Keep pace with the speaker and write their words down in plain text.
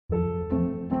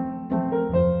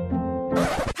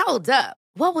Hold up.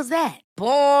 What was that?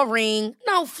 Boring.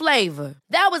 No flavor.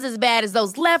 That was as bad as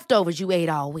those leftovers you ate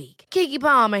all week. Keke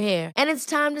Palmer here, and it's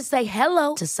time to say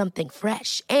hello to something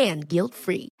fresh and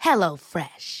guilt-free. Hello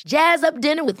Fresh. Jazz up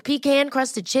dinner with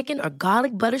pecan-crusted chicken or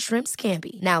garlic butter shrimp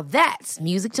scampi. Now that's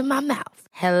music to my mouth.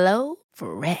 Hello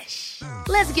Fresh.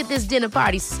 Let's get this dinner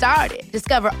party started.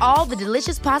 Discover all the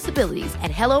delicious possibilities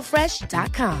at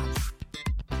hellofresh.com.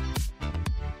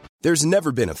 There's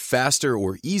never been a faster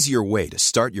or easier way to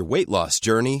start your weight loss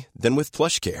journey than with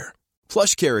PlushCare.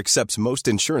 PlushCare accepts most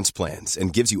insurance plans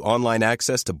and gives you online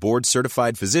access to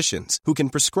board-certified physicians who can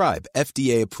prescribe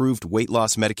FDA-approved weight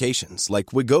loss medications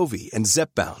like Wegovy and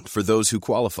Zepbound for those who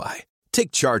qualify.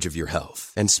 Take charge of your health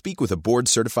and speak with a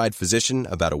board-certified physician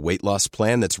about a weight loss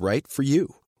plan that's right for you.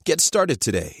 Get started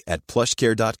today at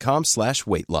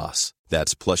plushcare.com/weightloss.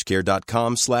 That's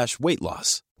plushcare.com/weightloss.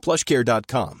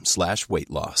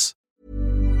 plushcare.com/weightloss.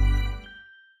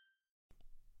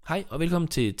 Hej og velkommen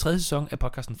til tredje sæson af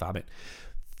podcasten Farmand.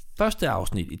 Første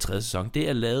afsnit i tredje sæson, det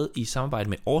er lavet i samarbejde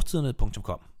med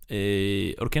årstiderne.com.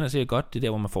 Og du kender sikkert godt, det er der,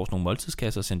 hvor man får sådan nogle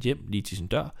måltidskasser sendt hjem lige til sin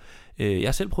dør. Jeg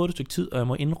har selv prøvet det et stykke tid, og jeg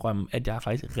må indrømme, at jeg er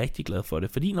faktisk rigtig glad for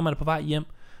det. Fordi når man er på vej hjem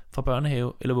fra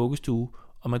børnehave eller vuggestue,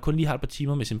 og man kun lige har et par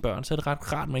timer med sine børn, så er det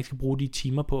ret rart, at man ikke skal bruge de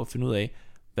timer på at finde ud af,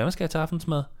 hvad man skal have til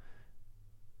aftensmad,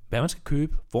 hvad man skal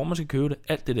købe, hvor man skal købe det,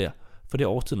 alt det der. For det er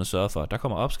årstiden at sørge for. Der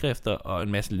kommer opskrifter og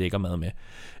en masse lækker mad med.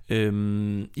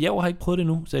 Jeg har ikke prøvet det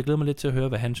nu, så jeg glæder mig lidt til at høre,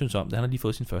 hvad han synes om det. Han har lige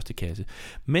fået sin første kasse.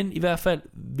 Men i hvert fald,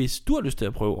 hvis du har lyst til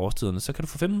at prøve årstiderne, så kan du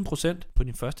få 15% på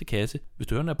din første kasse, hvis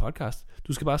du hører den her podcast.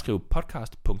 Du skal bare skrive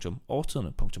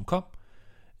podcast.årstiderne.com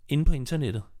inde på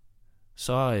internettet.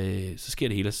 Så sker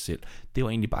det hele af sig selv. Det var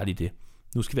egentlig bare lige det.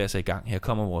 Nu skal vi altså i gang. Her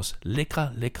kommer vores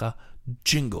lækre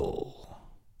jingle.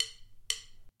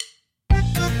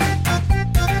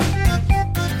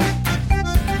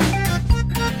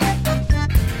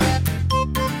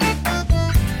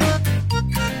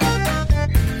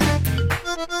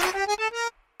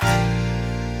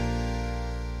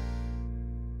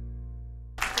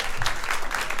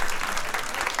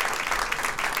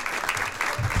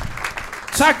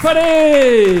 Tak for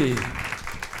det!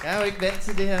 Jeg er jo ikke vant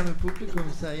til det her med publikum,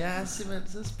 så jeg er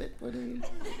simpelthen så spændt på det.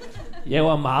 Jeg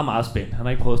var meget spændt. Han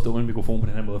har ikke prøvet at stå med en mikrofon på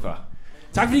den her måde før.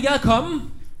 Tak fordi I gad at komme. Det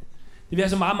er vi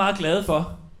altså meget glade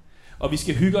for. Og vi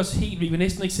skal hygge os helt. Vi kan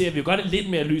næsten ikke se, at vi vil gøre det lidt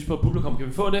mere lys på publikum. Kan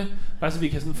vi få det? Bare så vi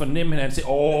kan sådan fornemme hinanden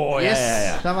og sige,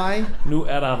 ja. Der var I. Nu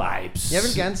er der vibes. Jeg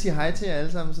vil gerne sige hej til jer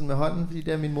alle sammen sådan med hånden, fordi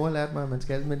det har min mor lært mig, at man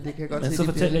skal, men det kan jeg godt se. Men så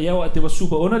fortæller jeg jo, at det var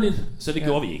super underligt, så det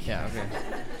gjorde vi ikke. Ja, okay.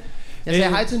 Jeg sagde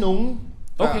hej til nogen.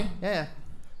 Okay. Ja.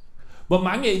 Hvor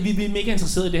mange, vi er mega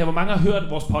interesserede i det her. Hvor mange har hørt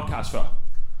vores podcast før?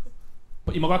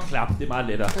 I må godt klappe, det er meget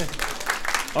lettere.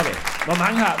 Okay.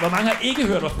 Hvor mange har ikke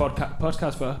hørt vores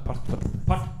podcast før?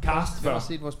 Podcast før. Jeg har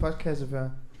set vores podcast før.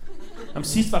 Jamen,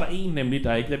 sidst var der en nemlig,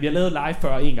 der ikke... Vi har lavet live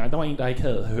før en gang. Der var en, der ikke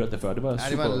havde hørt det før. Det var super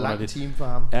det var en lang underligt. time for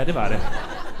ham. Ja, det var det.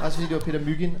 Også fordi det var Peter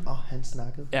Myggen, og han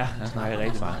snakkede. Ja, han snakkede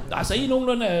rigtig meget. Altså, I er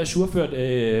nogenlunde surført.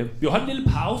 Vi har holdt en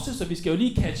lille pause, så vi skal jo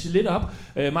lige catche lidt op.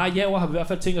 Mig og Javer har vi i hvert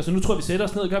fald tænkt os, så nu tror vi sætter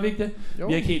os ned. Gør vi ikke det? Jo.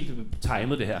 Vi har ikke helt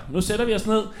timet det her. Nu sætter vi os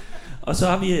ned, og så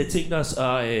har vi tænkt os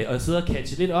at sidde og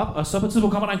catche lidt op. Og så på et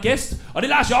tidspunkt kommer der en gæst, og det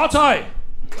er Lars Hjortøj!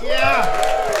 Ja!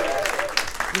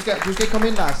 Du skal ikke komme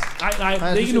ind, Lars. Nej, det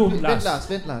er ikke nu, Lars.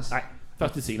 Vent, Lars. Nej,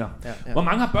 først lidt senere. Ja. Hvor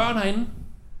mange har børn herinde?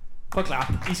 Prøv at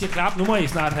klappe. I skal klappe, nu må I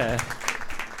snart have...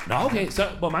 Nå, okay, så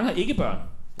hvor mange har ikke børn?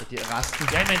 Ja, det er resten.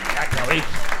 Jamen, jeg kan jo ikke.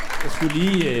 Jeg skulle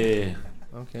lige...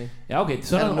 Okay. Ja, okay,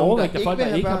 så er der en overvægt af folk,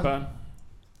 der ikke har børn.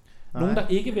 Nogen, der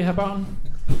ikke vil have børn.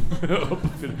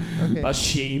 Okay. Bare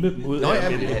shame dem ud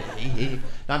af det. Nej, men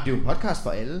det er jo en podcast for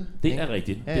alle. Det er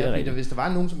rigtigt. Ja, det er rigtigt. Hvis der var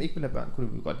nogen, som ikke ville have børn,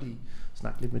 kunne vi godt lige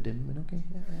snakke lidt med dem. Men okay,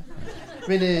 ja.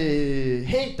 Men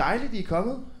hey, dejligt, I er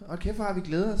kommet. Og kæft, hvor har vi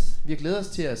glædet os. Vi har glædet os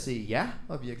til at se jer,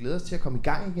 og vi har glædet os til at komme i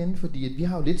gang igen. Fordi at vi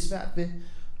har jo lidt svært ved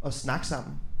at snakke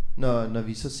sammen, når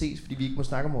vi så ses, fordi vi ikke må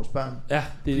snakke om vores børn. Ja,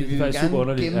 det er faktisk super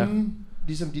underligt.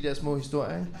 Ligesom de der små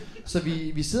historier, ikke? Så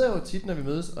vi sidder jo tit, når vi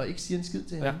mødes, og ikke siger en skid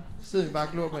til hinanden. Så sidder vi bare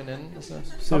og glor på hinanden, og så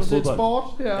har du set sport?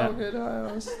 Ja, okay, det har jeg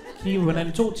også. Kigger på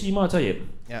hinanden 2 timer og tager hjem.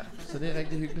 Ja, så det er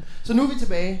rigtig hyggeligt. Så nu er vi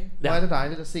tilbage. Hvor er det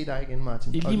dejligt at se dig igen,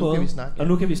 Martin. I lige måde. Kan vi snakke. Og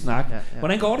nu kan vi snakke. Ja.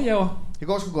 Hvordan går det, Javer? Det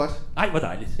går sgu godt. Nej, hvor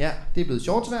dejligt. Ja, det er blevet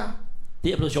shortsvejr.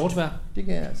 Det er blevet shortsvejr. Det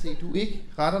kan jeg se, du ikke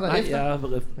retter dig efter. Nej,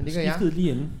 jeg har skiftet lige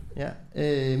inden. Ja,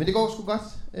 men det går sgu godt.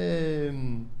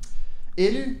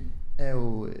 Elly er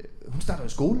jo... hun starter i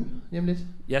skole lige om lidt.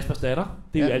 Jaspers datter.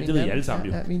 Det er jo alt, det ved I alle sammen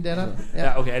jo. Ja, min datter.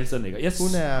 Ja, okay, alle sammen nikker. Yes. Hun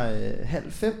er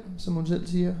 4:30, som hun selv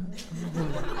siger.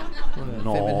 Hun er 5:30.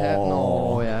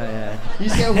 Nå, ja. I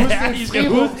skal jo huske, I skal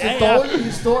huske dårlige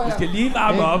historier. Vi skal lige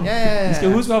varme op. Ja. Vi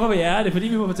skal huske, hvorfor vi er. Det er fordi,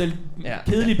 vi må fortælle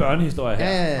kedelige børnehistorier her.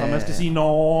 Ja. Og man skal sige,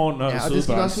 når og det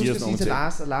skal vi også huske at sige til ting.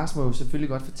 Lars. Og Lars må jo selvfølgelig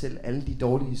godt fortælle alle de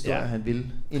dårlige historier, han vil,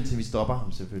 indtil vi stopper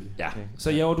ham selvfølgelig. Ja,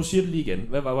 så du siger det lige igen.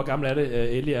 Hvor gammel er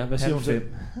det, Ellie er? Hvad siger hun selv?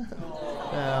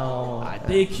 Nej,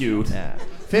 det er cute. Ja.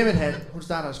 5,5. Hun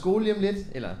starter i skole lige om lidt,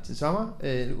 eller til sommer.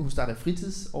 Hun starter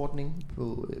fritidsordning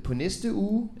på næste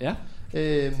uge. Ja.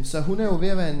 Så hun er jo ved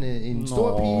at være en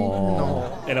stor pige.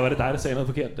 Eller var det dig, der sagde noget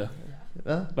forkert der?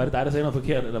 Hvad? Var det dig, der sagde noget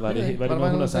forkert, eller var det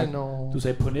noget, hun har sagt? Du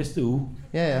sagde på næste uge.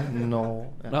 Ja. Nå,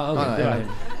 okay, det var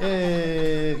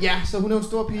ja, så hun er jo en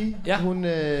stor pige. Ja. Hun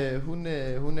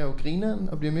er jo grineren,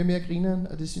 og bliver mere og mere grineren,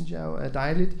 og det synes jeg jo er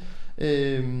dejligt.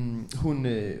 Hun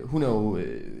er jo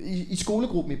i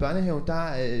skolegruppen i børnehaven,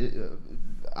 der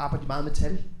arbejder de meget med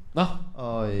tal. Nå.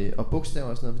 Og bogstaver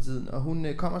og sådan noget for tiden. Og hun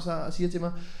kommer så og siger til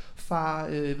mig, far,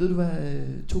 ved du hvad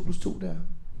 2 + 2 der?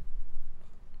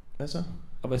 Hvad så?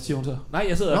 Og hvad siger hun så? Nej,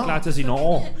 jeg sidder klar til at sige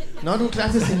Norge. Nå, du er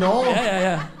klar til at sige Norge?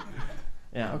 Ja.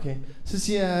 Ja, okay. Så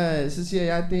siger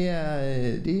jeg,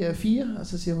 det er 4, og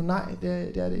så siger hun, nej,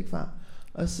 det er det ikke, far.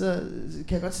 Og så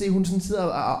kan jeg godt se, at hun sådan sidder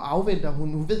og afventer.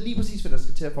 Hun ved lige præcis, hvad der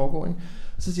skal til at foregå, ikke?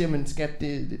 Og så siger jeg, men skat,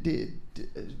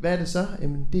 hvad er det så?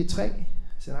 Jamen, det er 3.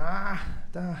 Så siger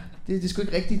det er sgu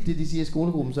ikke rigtigt, det de siger i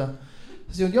skolegruppen så.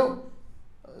 Så siger hun, jo.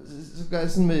 Så gør jeg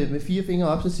sådan med 4 fingre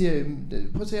op, så siger jeg,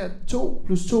 prøv at se her, 2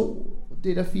 + 2,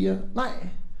 det er der 4. Nej.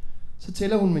 Så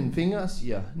tæller hun mine fingre og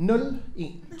siger 0, 1,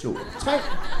 2, 3.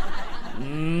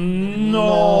 Nå.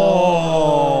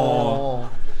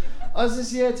 Og så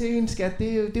siger jeg til hende, skat,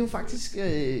 det er jo faktisk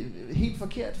helt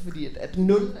forkert, fordi at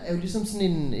 0 er jo ligesom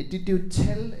sådan en, det er jo et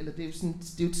tal, eller det er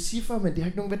jo et ciffer, men det har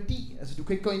ikke nogen værdi. Altså du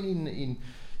kan ikke gå ind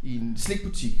i en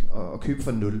slikbutik og købe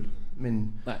for 0.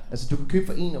 Men altså du kan købe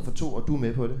for 1 og for 2, og du er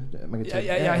med på det. Man kan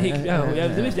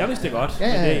jeg vidste det godt. Men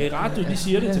det er rart, du lige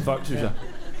siger det til folk, synes jeg.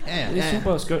 Det er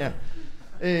super skønt.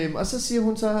 Og så siger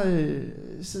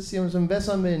hun så, hvad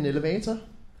så med en elevator?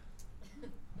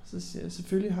 Så siger jeg,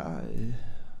 selvfølgelig har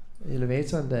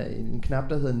elevatoren der en knap,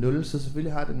 der hedder 0, så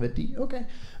selvfølgelig har den værdi. Okay.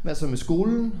 Men altså med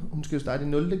skolen, hun skal jo starte i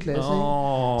 0. klasse,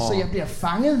 så jeg bliver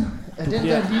fanget af den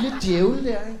der lille djævel der,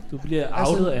 ikke? Du bliver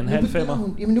outet af en halv femmer.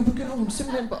 Jamen nu begynder hun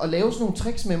simpelthen at lave sådan nogle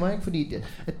tricks med mig, ikke? Fordi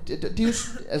det er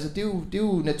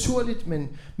jo naturligt, men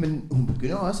hun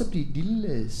begynder også at blive et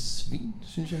lille svin,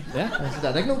 synes jeg. Ja. Altså der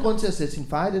er da ikke nogen grund til at sætte sin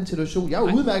far i den situation. Jeg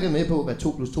er udmærket med på, hvad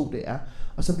 2 + 2 det er,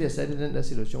 og så bliver jeg sat i den der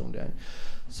situation der, ikke?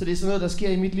 Så det er sådan noget, der sker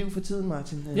i mit liv for tiden,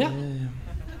 Martin. Ja.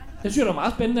 Jeg synes, det var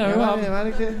meget spændende at høre om. Var det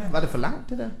ikke det? Var det for langt,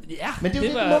 det der? Ja. Men det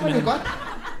må man jo godt.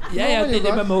 Ja, det er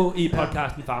det, man må i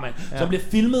podcasten, Farmand. Som bliver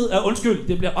filmet,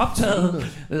 det bliver optaget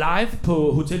live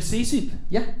på Hotel Cecil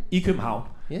i København.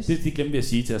 Yes. Det glemte vi at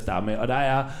sige til at starte med. Og der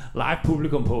er live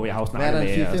publikum på, jeg har jo snakket med.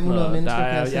 Hvad er der, 400-500 mennesker?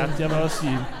 Jeg vil også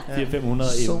sige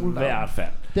 400-500 i hvert fald.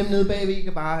 Dem nede bagved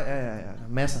kan bare,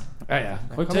 masser. Ja.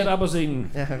 Ryk tæt op på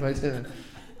scenen. Ja, ryk tæt.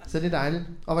 Så det er dejligt.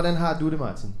 Og hvordan har du det,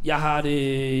 Martin? Jeg har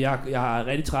det, jeg er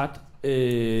rigtig træt.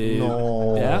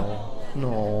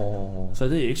 Så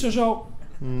det er ikke så sjovt.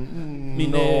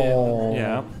 Min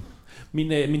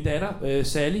datter,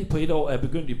 Sally, på 1 år er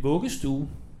begyndt i vuggestue.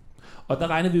 Og der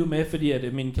regnede vi jo med, fordi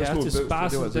at min kæreste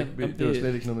sparsel... Det var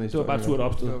slet ikke noget med det var bare et surt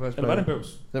opstød. Eller var det en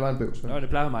bøvs? Det var en bøvs. Nå, det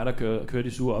plejer mig, der kører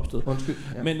de sure opstød. Undskyld.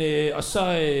 Ja. Men, og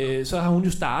så har hun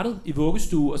jo startet i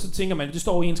vuggestue, og så tænker man, det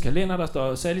står i ens kalender, der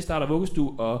står, Sally starter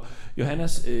vuggestue, og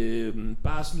Johannas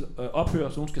barsel ophører,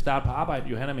 så hun skal starte på arbejde,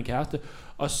 Johanna min kæreste.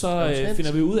 Og så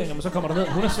finder vi ud af, når så kommer der ned,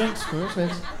 hun er svensk.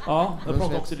 Og jeg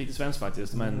prøver at lidt svensk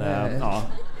faktisk, men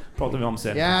prøver vi om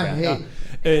selv. Ja,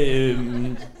 hey.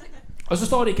 Og så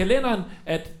står det i kalenderen,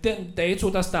 at den dato,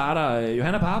 der starter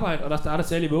Johanna på arbejde, og der starter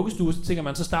Sally i vuggestue, så tænker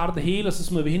man, så starter det hele, og så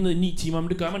smider vi hende ned i 9 timer, men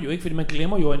det gør man jo ikke, fordi man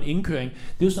glemmer jo en indkøring.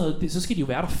 Det er jo sådan noget, så skal de jo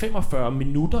være der 45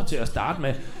 minutter til at starte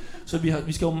med. Så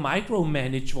vi skal jo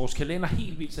micromanage vores kalender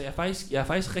helt vildt, så jeg er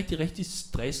faktisk rigtig, rigtig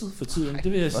stresset for tiden,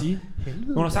 det vil jeg sige.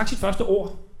 Hun har sagt sit første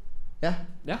ord. Ja.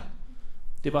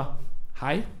 Det var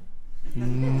hej.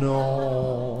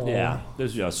 Ja, det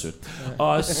synes jeg også sødt.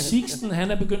 Og Sixten,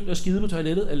 han er begyndt at skide på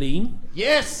toilettet alene.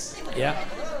 Yes! Ja.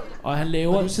 Og han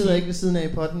laver... Og du sidder ikke ved siden af i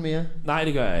potten mere? Nej,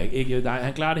 det gør jeg ikke. Nej,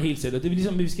 han klarer det helt selv. Og det er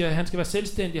ligesom, han skal være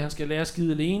selvstændig, han skal lære at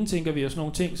skide alene, tænker vi, og sådan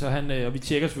nogle ting. Så og vi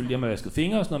tjekker selvfølgelig, om han har vasket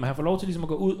fingre og sådan noget, men han får lov til ligesom at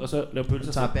gå ud og så lave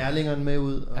pølser. Så tager Berlingeren med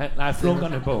ud? Nej,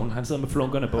 flunkerne-bogen. Han sidder med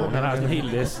flunkerne-bogen. Han har sådan en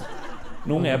helt læs.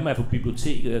 Nogle af dem er på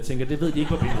biblioteket. Jeg tænker, det ved de ikke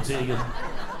på biblioteket.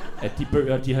 at de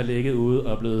bøger, de har ligget ude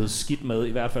og blevet skidt med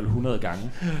i hvert fald 100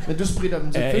 gange. Men du spritter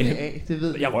dem selvfølgelig af, det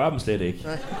ved jeg rører dem slet ikke.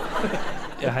 Nej.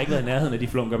 Jeg har ikke været i nærheden af de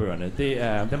flunkerbøgerne.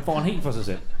 Dem får en helt for sig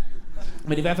selv.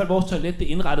 Men i hvert fald vores toilet, det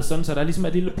er indrettet sådan, så der ligesom er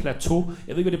et lille plateau.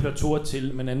 Jeg ved ikke, hvad det plateau er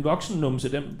til, men en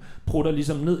voksennumse, den prutter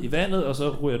ligesom ned i vandet, og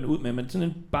så ryger den ud med. Men sådan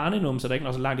en barnenumse, der ikke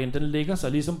når så langt ind, den ligger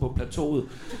sig ligesom på plateauet.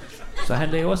 Så han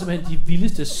laver simpelthen de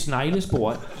vildeste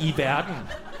sneglespor i verden.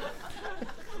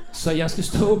 Så jeg skal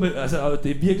stå med, og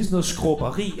det er virkelig sådan noget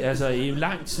skrubberi, i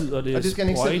lang tid, og det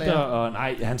skal sprøjter, og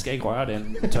nej, han skal ikke røre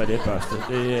den toiletbørste.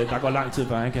 Der går lang tid,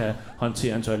 før han kan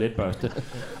håndtere en toiletbørste.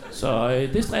 Så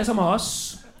det stresser mig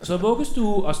også. Så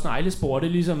vuggestue og sneglespor, det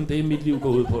er ligesom det, mit liv går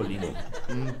ud på lige nu.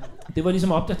 Det var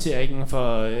ligesom opdateringen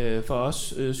for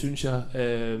os, synes jeg.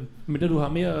 Men du har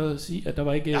mere at sige, at der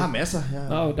var ikke... Jeg har masser.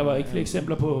 Der var ikke flere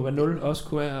eksempler på, hvad 0 også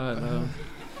kunne være, eller...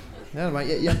 Ja,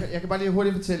 jeg kan bare lige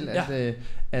hurtigt fortælle,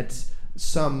 at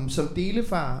som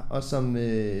delefar og som,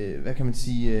 hvad kan man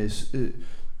sige,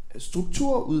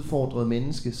 strukturudfordret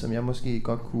menneske, som jeg måske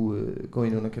godt kunne gå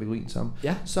ind under kategorien som,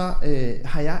 så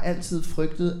har jeg altid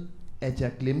frygtet, at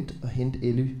jeg glemte at hente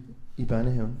Elly i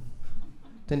børnehaven.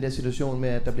 Den der situation med,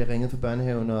 at der bliver ringet fra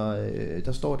børnehaven, og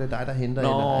der står, det er dig, der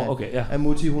henter, at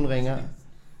Mutti, hun ringer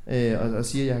og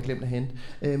siger, at jeg har glemt at hente.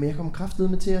 Men jeg kom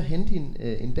kraftedeme til at hente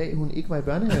hende en dag, hun ikke var i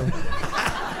børnehaven.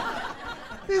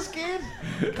 Det er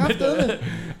sket. Kraftedeme.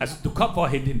 Altså, du kom for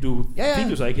at hente hende, du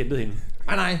fik jo så ikke hentet hende.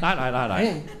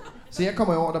 Nej. Så jeg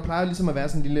kommer over, der plejer ligesom at være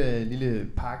sådan en lille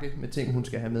pakke med ting, hun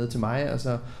skal have med til mig,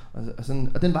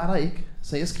 og den var der ikke.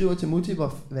 Så jeg skriver til Mutti,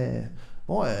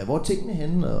 hvor er tingene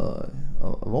henne,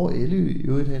 og hvor er Elly i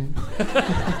øvrigt henne?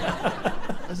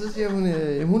 Og så siger hun,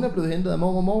 hun er blevet hentet af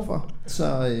mor og morfar.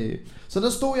 Så der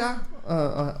stod jeg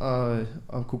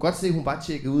og kunne godt se, at hun bare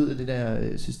tjekkede ud af det der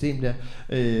system der,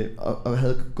 og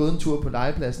havde gået en tur på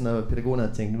legepladsen, og pædagogen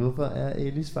havde tænkt, hvorfor er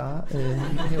Ellys far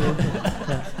herovre?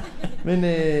 Ja. Men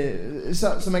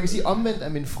så man kan sige, omvendt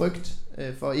af min frygt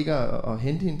for ikke at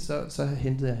hente hende, så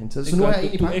hentede jeg hende. Så nu har jeg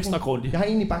egentlig banken. Ekstra grundig. Jeg har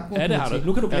egentlig banken. Ja, det har du.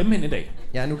 Nu kan du glemme hende en dag.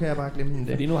 Ja, nu kan jeg bare glemme hende en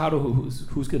dag. Fordi nu har du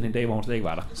husket hende en dag, hvor hun slet ikke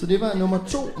var der. Så det var nummer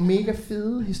 2 mega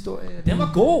fede historie. Den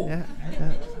var god.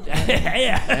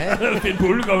 Ja. Find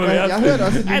publikum med jeg hørte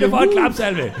også et lille det var et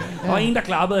klapsalve. Og en, der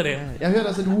klappede af det. Jeg hørte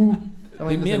også et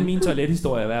Det er mere end min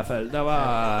toilethistorie i hvert fald. Der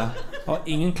var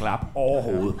ingen klap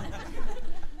overhovedet.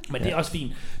 Men det er også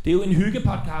fint. Det er jo en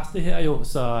hyggepodcast, det her jo,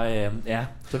 så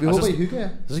Så vi håber, I hygger jer.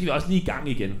 Så skal vi også lige i gang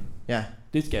igen. Ja.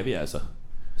 Det skal vi altså.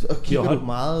 Så kigger du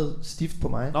meget stift på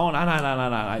mig? Nå, nej.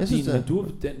 Jeg synes, men du,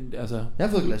 den, altså... Jeg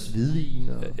har fået et glas hvidvin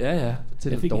og... Ja.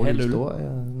 Til en dårlig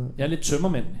historie. Jeg er lidt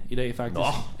tømmermænd i dag, faktisk. Nå.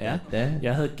 Ja.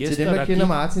 Jeg havde gæster, til dem, der kender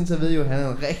Martin, så ved jo, at han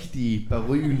er en rigtig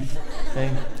baryl.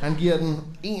 Han giver den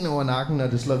en over nakken, når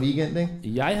det slår weekend, ikke?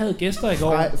 Jeg havde gæster i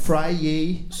går,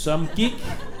 Friday, som gik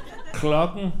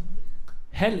klokken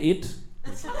 12:30.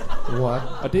 What?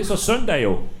 Og det er så søndag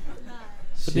jo.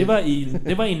 Så det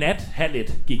var i nat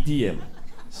 12:30 gik de hjem.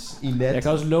 I nat? Jeg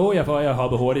kan også love jer for, at jeg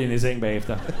hoppede hurtigt ind i seng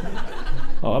bagefter.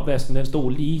 Og opvasken den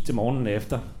stod lige til morgenen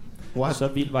efter. What? Så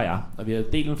vild var jeg. Og vi havde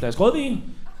delt en flaske rødvin.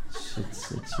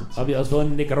 Shit. Og vi har også fået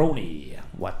en Negroni.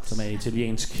 Som er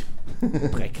italiensk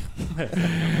drik.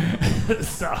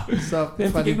 så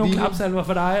den fik ikke nogen klapsalver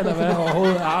for dig, eller hvad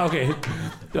overhovedet? Okay.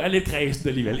 Du er lidt kredsen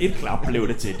alligevel. Et klap blev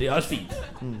det til. Det er også fint.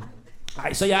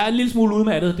 Nej, så jeg er en lille smule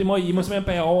udmattet. Det må I simpelthen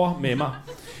bære over med mig.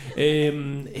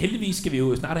 Heldigvis skal vi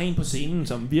jo snart have en på scenen,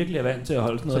 som virkelig er vant til at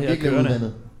holde sådan noget her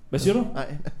kørende. Hvad siger du? Nej.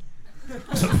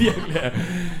 Så virkelig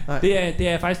det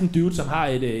er faktisk en dude, som har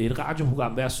et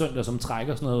radioprogram hver søndag, som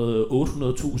trækker sådan noget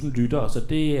 800.000 lyttere, så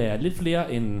det er lidt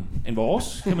flere end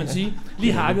vores, kan man sige.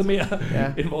 Lige hakket mere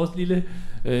end vores lille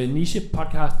niche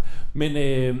podcast, men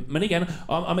ikke andet.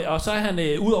 Og så er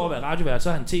han, udover at være radiovært, så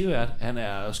er han tv-vært, han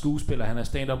er skuespiller, han er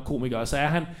stand-up komiker, og så er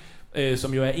han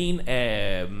som jo er en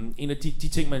af de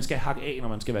ting, man skal hakke af, når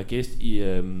man skal være gæst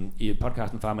i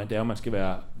podcasten Farmand, det er jo, man skal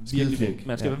være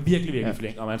virkelig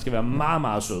flink, og man skal være meget,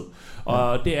 meget sød.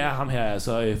 Og det er ham her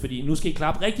altså, fordi nu skal I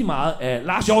klappe rigtig meget af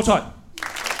Lars Hjortøj.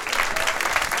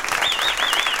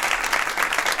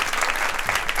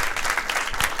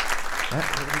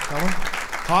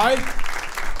 Hej.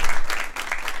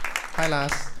 Hej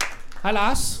Lars. Hej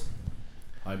Lars.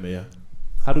 Hej med jer.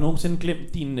 Har du nogensinde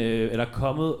glemt eller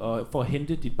kommet og for at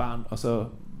hente dit barn, og så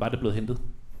var det blevet hentet?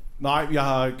 Nej, jeg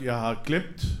har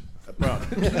glemt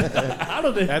børn. Har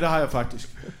du det? Ja, det har jeg faktisk.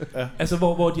 Ja. Altså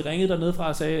hvor de ringede dernede fra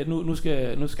og sagde, at nu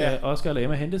skal Oscar og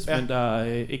Emma hentes, men der er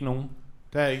ikke nogen.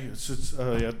 Der er ikke.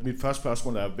 Mit første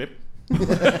spørgsmål er, hvem?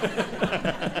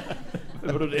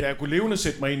 Jeg kunne levende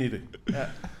sætte mig ind i det. Ja.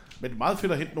 Men det er meget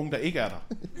fedt at hente nogen, der ikke er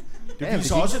der. Det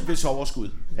viser også et vis overskud.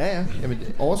 Ja. Jamen,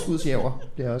 overskudsjæver,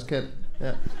 det er også kaldt.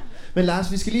 Ja. Men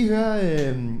Lars, vi skal lige høre,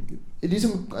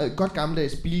 ligesom godt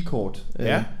gammeldags bilkort.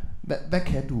 Ja. Hvad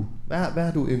kan du? Hvad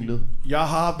har du ynglet? Jeg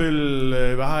har vel,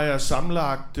 hvad har jeg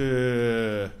sammenlagt,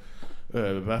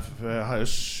 hvad har jeg,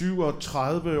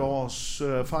 37 års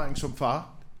erfaring som far.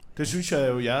 Det synes jeg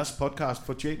jo, jeres podcast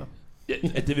fortjener. Ja,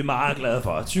 det er vi meget glade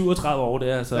for. 37 år,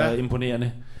 det er altså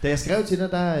imponerende. Da jeg skrev til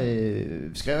dig, der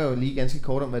skrev jeg jo lige ganske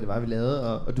kort om, hvad det var, vi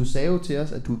lavede, og du sagde jo til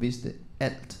os, at du vidste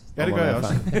alt. Ja, det gør jeg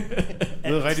også.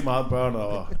 Jeg ved rigtig meget børn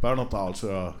og børneopdragelse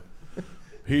og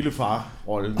hele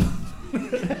far-rollen.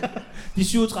 De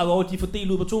 37 år, de er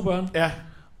fordelt ud på 2 børn? Ja.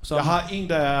 Som... Jeg har en,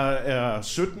 der er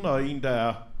 17, og en, der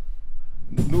er...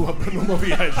 Nu må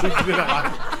vi have det der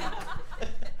ret.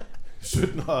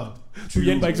 17 og 20. Du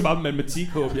hjælper ikke så meget med matematik,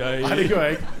 håber jeg. Nej, det gør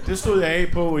jeg ikke. Det stod jeg af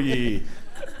på i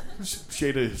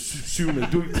 6. 7.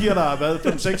 Du giver dig, hvad,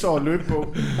 5-6 år at løbe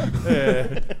på.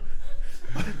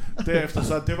 Derefter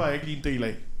så, det var jeg ikke lige en del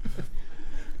af.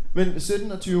 Men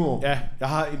 17 og 20 år? Ja, jeg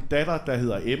har en datter, der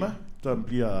hedder Emma, som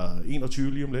bliver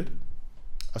 21 lige om lidt.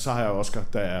 Og så har jeg Oscar,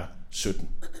 der er 17.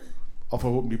 Og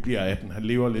forhåbentlig bliver 18. Han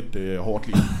lever lidt hårdt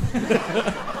liv.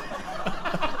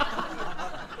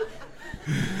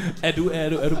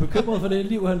 Er du bekymret for det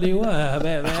liv, han lever?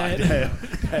 Hvad Nej, det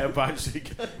er jeg faktisk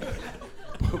ikke.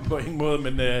 På ingen måde,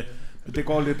 men det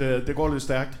går lidt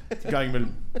stærkt i gang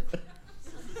imellem.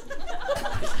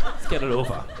 Skal du love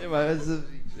for? Det var altså...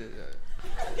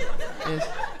 Yes.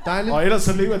 Dejligt. Og ellers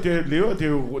så lever det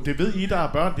jo, det ved I, der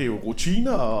er børn, det er jo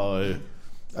rutiner, og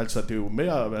altså det er jo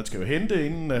mere, man skal jo hente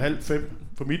inden 4:30.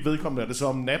 For mit vedkommende er det så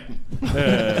om natten.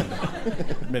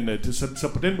 Men så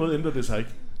på den måde ændrer det sig ikke.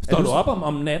 Står du op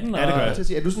om natten? Ja, det gør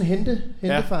jeg. Er du sådan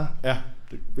hentefar? Ja.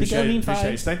 Hvis jeg er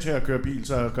i stand til at køre bil,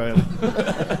 så gør jeg det.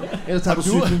 Ellers tager du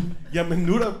cyklen? Jamen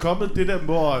nu er der kommet det der,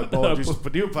 for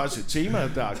det er jo faktisk et tema,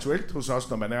 der er aktuelt hos os,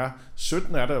 når man er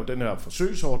 17, er der jo den her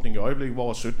forsøgsordning i øjeblikket,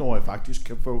 hvor 17-årige faktisk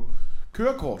kan få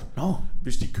kørekort,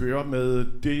 hvis de kører med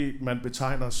det, man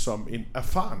betegner som en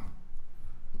erfaren.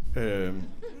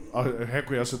 Og her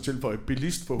kunne jeg så tilføje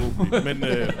bilist forhåbentlig,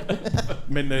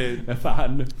 men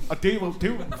erfarne. Og det er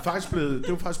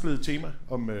jo faktisk blevet et tema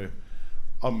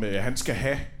om han skal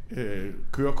have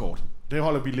kørekort. Det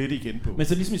holder vi lidt igen på. Men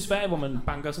så ligesom i Sverige, hvor man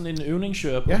banker sådan en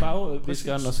øvningskøre på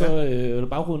bagviskeren, og så eller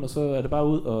bagruden, og så er det bare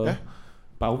ud, og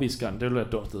bagviskeren, det ville være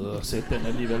et dumt sted at sætte den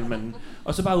alligevel, men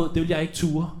og så bare ud, det vil jeg ikke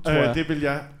ture, tror jeg. Det vil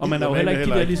jeg. Og man har jo heller ikke de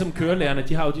der ligesom kørelærerne,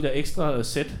 de har jo de der ekstra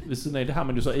sæt ved siden af, det har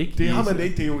man jo så ikke. Det har man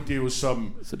ikke, det er jo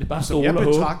som, så det er bare som jeg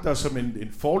betragter som en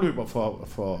forløber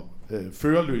for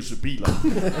førerløse biler.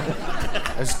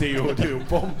 Altså det er jo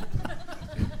form.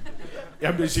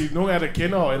 Jeg vil sige, nogle af jer, der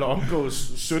kender eller omgås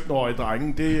 17-årige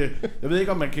drenge, jeg ved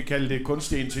ikke, om man kan kalde det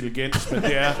kunstig intelligens, men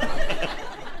det er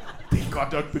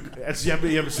godt nok... Altså, jeg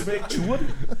vil simpelthen ikke ture det.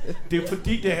 Det er jo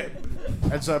fordi,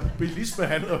 altså, bilisme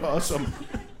handler også om...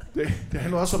 Det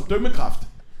handler også om dømmekraft.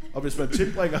 Og hvis man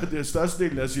tilbringer det største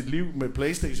del af sit liv med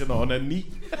PlayStation og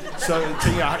onani, så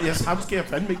tænker jeg, ham skal jeg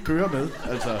fandme ikke køre med.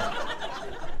 Altså...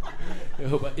 Jeg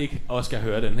håber ikke, at Oscar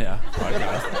høre den her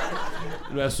podcast. Det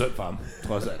vil være synd for ham,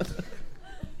 trods alt.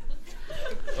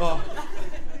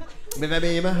 Men hvad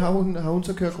med Emma? Har hun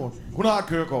så kørekort? Hun har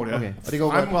kørekort, ja. Okay. Og det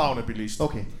går fremragende bilist.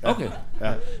 Okay.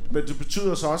 Ja. Men det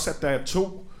betyder så også, at der er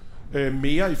 2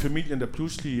 mere i familien, der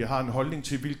pludselig har en holdning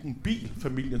til, hvilken bil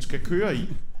familien skal køre i.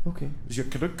 Okay. Hvis jeg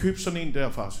kan du ikke købe sådan en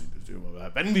derfra? Det må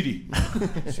være vanvittigt.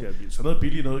 Så noget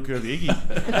billigt noget kører vi ikke i.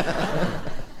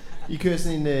 I kører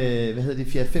sådan en, hvad hedder det,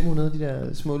 Fiat 500, de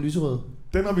der små lyserøde?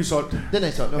 Den har vi solgt. Den er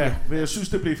I solgt, okay. Ja, men jeg synes,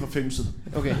 det blev for femset.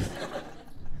 Okay.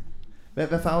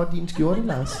 Hvad farver din skjorte,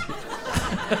 Lars?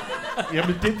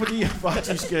 Jamen, det er fordi, jeg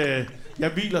faktisk...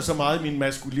 Jeg hviler så meget i min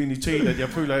maskulinitet, at jeg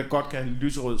føler, at jeg godt kan have en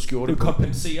lyserød skjorte på. Du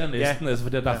kompenserer næsten, altså,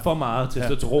 fordi der er for meget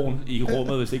testosteron i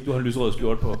rummet, hvis ikke du har en lyserød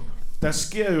skjorte på. Der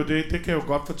sker jo det kan jeg jo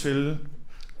godt fortælle.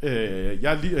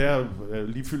 Jeg er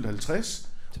lige fyldt 50,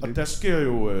 og der sker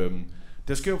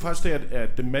jo faktisk det,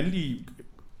 at det mandlige...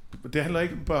 Det handler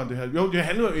ikke om børn, det her. Jo, det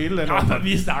handler jo et eller andet om...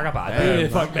 vi snakker bare. Det er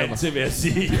folk vant til, vil jeg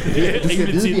sige. Du skal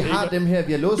vide, vi har dem her.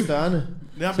 Vi har låst dørene.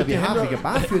 Ja, så vi kan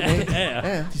bare fyre af.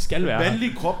 Ja. De skal være.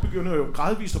 Mandlig krop begynder jo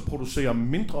gradvist at producere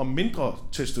mindre og mindre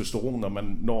testosteron, når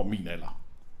man når min alder.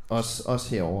 Også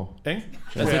herover. Ikke?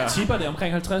 Altså tipper det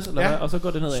omkring 50, eller hvad? Og så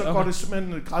går det nedad? Så går det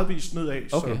simpelthen gradvist nedad.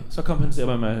 Okay, så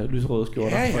kompenserer man med lyserøde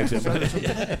skjorter, for eksempel.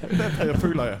 Jeg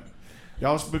føler jeg. Jeg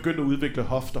har også begyndt at udvikle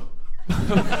hofter.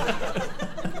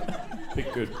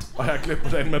 Begyndt. Og jeg har glemt,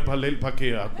 hvordan man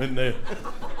parallelparkerer, men... Det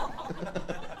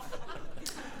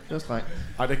var strengt.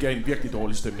 Ej, der gav en virkelig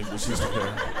dårlig stemning det sidste her.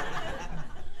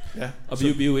 Ja. Og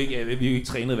vi er jo ikke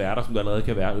trænet værter, som du allerede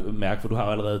kan mærke, for du har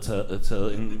jo allerede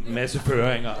taget en masse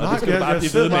føringer, og det skal du bare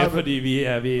blive ved med, fordi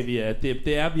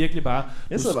det er virkelig bare...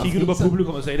 Nu kigger du på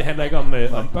publikum og sagde, det handler ikke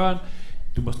om børn.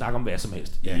 Du må snakke om hvad som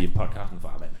helst i podcasten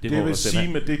Farvand. Det vil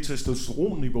sige med det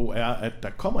testosteronniveau er, at der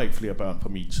kommer ikke flere børn fra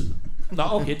min tid. Nå,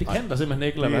 okay, det kan der simpelthen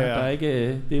ikke, eller hvad? Der er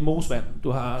ikke, det er mosvand,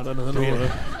 du har dernede nu.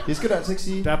 Det skal du altså ikke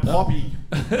sige. Der er prop i.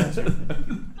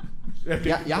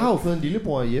 Jeg har jo fået en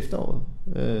lillebror i efteråret.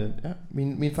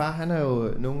 Min far, han er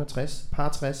jo nogen af 60, par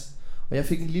 60, og jeg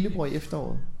fik en lillebror i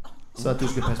efteråret. Så du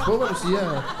skal passe på, hvad du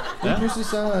siger. Lige pludselig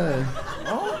så...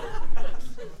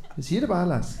 Jeg siger det bare,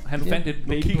 Lars. Han fandt et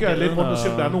baby. Nu kigger jeg lidt rundt og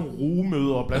ser, om der er nogle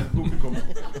rugemøder blandt publikum.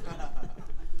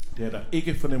 Det er der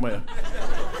ikke, fornemmer jeg.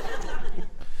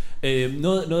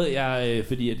 Noget jeg,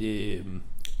 fordi at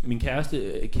min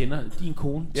kæreste kender din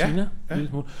kone, Tina,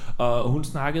 og hun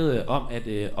snakkede om,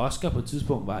 at Oscar på et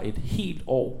tidspunkt var et helt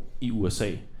år i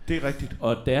USA. Det er rigtigt.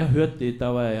 Og da jeg hørte det, der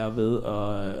var jeg ved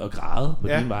at græde på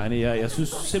din vegne. Jeg synes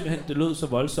simpelthen, det lød så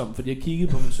voldsomt, fordi jeg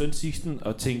kiggede på min søn Sixten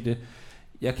og tænkte,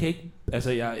 jeg kan ikke,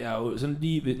 altså jeg er jo sådan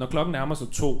lige, når klokken nærmer sig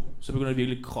 2, så begynder det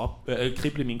virkelig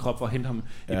krible min krop for at hente ham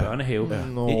i børnehave. Ja.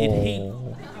 Et helt...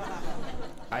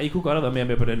 Ej, I kunne godt have været mere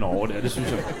med på den år der, det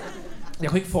synes jeg. Jeg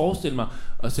kunne ikke forestille mig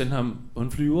at sende ham på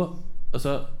en flyver, og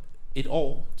så et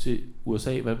år til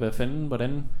USA. Hvad fanden,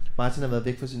 hvordan... Martin har været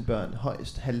væk fra sine børn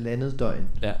højst 1,5 døgn.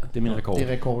 Ja, det er min rekord. Det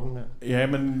er rekorden, ja. Ja,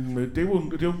 men det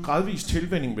er jo en gradvis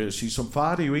tilvænning, vil jeg sige. Som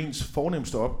far, det er jo ens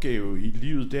fornemmeste opgave i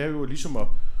livet. Det er jo ligesom at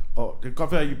det kan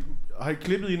godt være, har I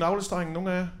klippet i navlestrengen,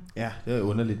 nogle af jer? Ja, det er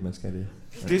underligt, man skal det.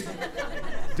 Ja.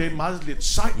 Det er en meget lidt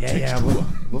sej tekstur.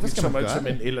 Hvorfor skal man gøre som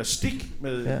en elastik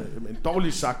med en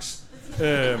dårlig saks.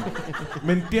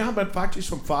 Men det har man faktisk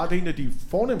som far, det er en af de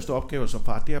fornemmeste opgaver som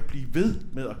far, det er at blive ved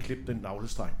med at klippe den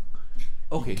navlestreng.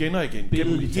 Okay. Igen og igen.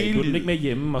 Du den ikke med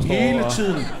hjemme og står og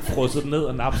frosset den ned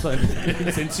og napser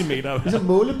en centimeter. Ligesom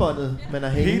målebåndet, man har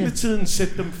hængende. Hele tiden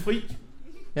sætte dem fri.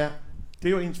 Ja. Det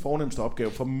er jo ens fornemmeste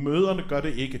opgave, for møderne gør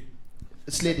det ikke.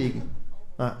 Slet ikke.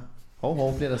 Nej.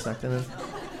 Hov, bliver der sagt dernede.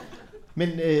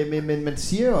 Men man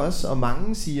siger jo også, og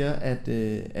mange siger,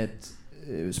 at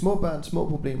små børn, små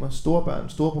problemer, store børn,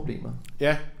 store problemer.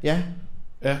 Ja. Ja.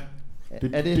 Ja.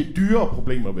 Det er dyre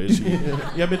problemer, vil jeg sige.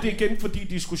 Jamen det er igen, fordi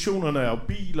diskussionerne er jo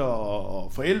biler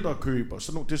og forældrekøb, og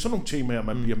sådan nogle, det er sådan nogle temaer,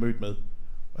 man bliver mødt med.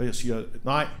 Og jeg siger,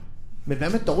 nej. Men hvad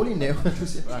med dårlige næver? Du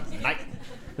siger bare, nej.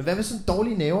 Men hvad med sådan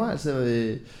dårlige næver?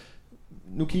 Altså,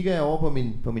 nu kigger jeg over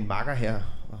på min makker her.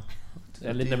 Jeg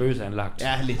er lidt nervøs anlagt.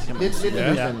 Ja, lidt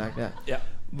nervøs anlagt, ja.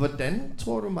 Hvordan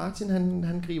tror du, Martin,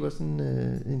 han griber sådan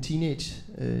en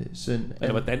teenage-søn?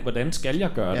 Eller hvordan skal jeg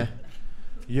gøre det?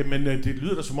 Jamen, det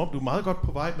lyder da som om, du er meget godt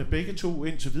på vej med begge to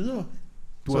indtil videre.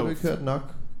 Så har du ikke hørt nok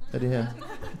af det her?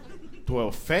 Du er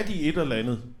jo fat i et eller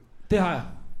andet. Det har jeg.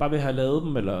 Bare ved at have lavet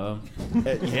dem, eller...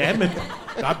 Ja, men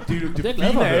det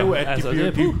fine er jo, at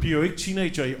de bliver jo ikke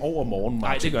teenager i overmorgen.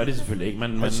 Nej, det gør det selvfølgelig ikke.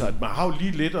 Man har jo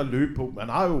lige lidt at løbe på. Man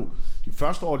har jo de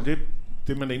første år lidt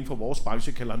det, man inden for vores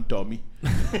branche kalder en dummy.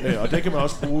 Og det kan man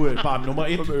også bruge barn nummer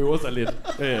 1 og øve sig lidt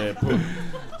på.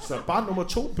 Så barn nummer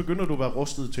 2 begynder du at være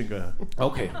rustet, tænker jeg.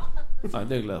 Okay. Nej,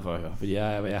 det er jeg glad for at høre. Fordi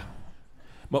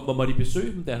må de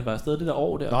besøge dem, da han var afsted det der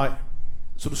år der? Nej.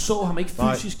 Så du så ham ikke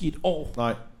fysisk i et år?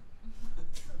 Nej.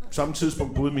 Samme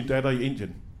tidspunkt boede min datter i Indien.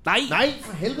 Nej,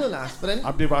 for helvede, Lars. Hvordan?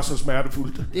 Jamen, det var så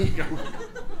smertefuldt.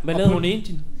 Hvad lavede hun i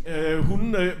Indien?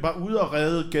 Hun var ude og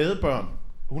redde gadebørn.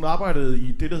 Hun arbejdede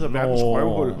i det, der hedder verdens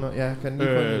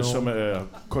røvhul, som er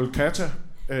Kolkata,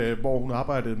 hvor hun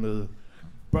arbejdede med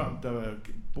børn, der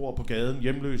bor på gaden.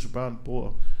 Hjemløse børn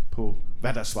bor på,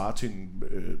 hvad der svarer til en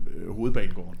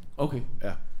hovedbanegård. Okay.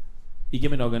 Ja.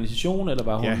 Igennem en organisation, eller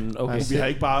var hun... Ja, okay. Vi har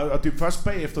ikke bare... Og det er først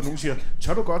bagefter, nogen siger,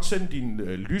 tør du godt sende din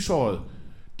lyshåret?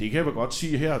 Det kan jeg vel godt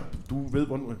sige her. Du ved,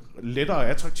 hvor lettere og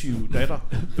attraktiv datter.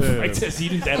 Du får ikke til at sige,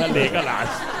 at din datter lækker, Lars.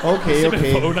 Okay.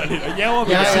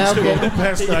 Jeg synes, det var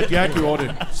upassende, at jeg gjorde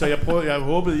det. Så jeg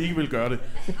håbede, I ikke ville gøre det.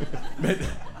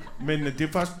 Men det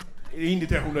er først egentlig,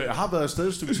 der hun har været afsted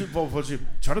et stykke tid, hvor folk siger,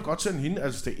 tør du godt sende hende?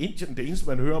 Altså, det er Indien, det eneste,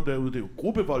 man hører om derude, det er jo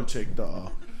gruppevoldtægter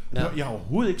og... Ja. Jeg har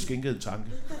overhovedet ikke skænket en tanke.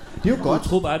 Det er jo godt. Jeg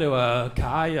troede bare, det var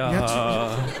Kari og... Jeg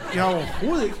har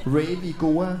overhovedet ikke. Rave i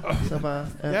Goa. Så bare,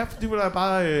 ja, fordi der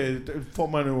bare får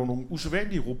man jo nogle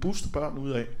usædvanlige, robuste børn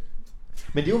ud af.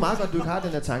 Men det er jo meget godt, at du ikke har den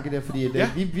her tanke der, fordi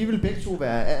vi vil begge to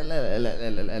være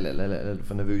alt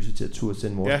for nervøse til at turde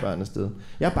sende vores børn afsted.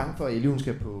 Jeg er bange for, at Ellie, hun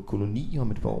skal på koloni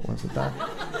om et par år. Altså,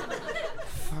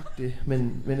 fuck det.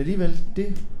 Men alligevel,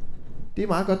 det er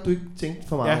meget godt, du ikke tænkte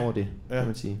for meget over det, kan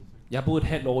man sige. Jeg boede et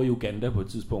halvt år i Uganda på et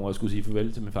tidspunkt, hvor jeg skulle sige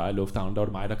farvel til min far i lufthavnen. Der var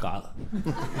det mig, der græd.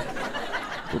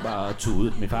 Du bare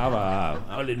tude. Min far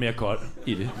var lidt mere kold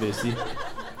i det, vil jeg sige.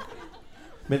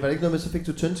 Men var det ikke noget med, så fik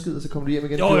du tyndskid, og så kom du hjem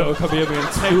igen? Jo, jeg kom hjem igen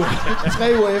 3 uger.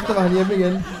 3 uger efter var han hjemme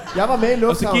igen. Jeg var med i lufthavnen.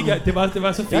 Og så gik jeg, det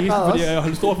var så fæst, fordi jeg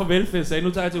holdt stor farvelfest. Sagde, nu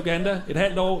tager jeg til Uganda et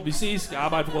halvt år. Vi ses, jeg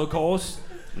arbejder for Røde Kors.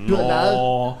 Du havde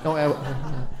lejet...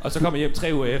 Og så kom jeg hjem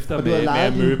 3 uger efter med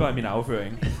amøber i min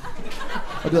afføring.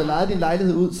 Og du havde lejet din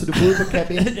lejlighed ud, så du boede på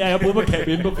Cabin? Ja, jeg boede på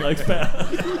Cabin på Frederiksberg.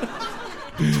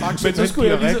 Du trak simpelthen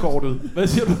diarrékortet. Hvad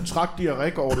siger du? Du trak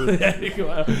diarrékortet. Ja, det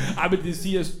gjorde jeg. Ej, men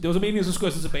det var så meningen, så skulle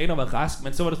jeg så tilbage, når jeg var rask.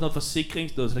 Men så var der sådan noget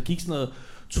forsikringssted, så der gik sådan noget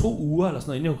 2 uger eller sådan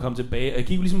noget, inden jeg kunne komme tilbage. Og jeg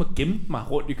gik jo ligesom og gemte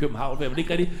mig rundt i København, for jeg ville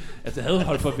ikke rigtig... Altså, jeg havde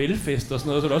holdt farvelfest og sådan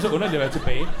noget, så det var også underligt at være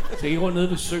tilbage. Så jeg gik rundt nede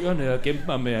ved søerne og gemte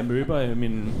mig med amøber i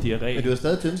min diarré. Men du var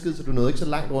stadig tyndskid, så du nåede ikke så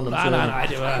langt rundt om søerne? Nej,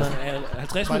 det var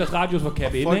 50 meters radius for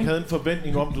Cabin, folk havde en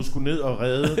forventning om, at du skulle ned og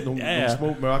redde nogle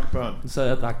små mørke børn. Så sad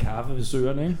jeg og drak kaffe ved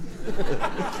søerne, ikke?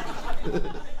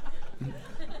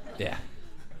 Ja.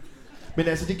 Men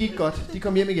altså, det gik godt. De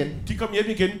kom hjem igen. De kom hjem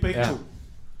igen, begge to.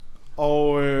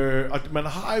 Og man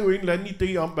har jo en eller anden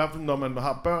idé om, i hvert fald når man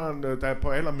har børn, der er på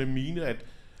alder med mine, at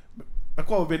man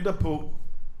går og venter på,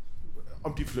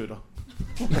 om de flytter.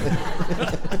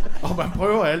 Og man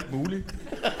prøver alt muligt.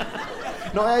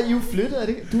 Nå, er I jo flyttet, er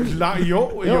det ikke?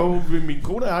 Jo, min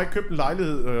kone og jeg købte en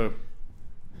lejlighed,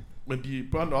 men de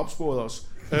børnene opsporede os.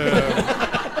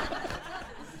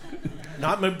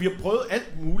 Nej, men vi har prøvet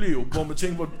alt muligt jo, hvor man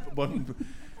tænker,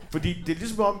 fordi det er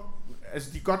ligesom om, altså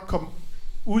de godt kom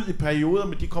ud i perioder,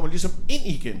 men de kommer ligesom ind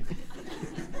igen.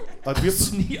 Og vi har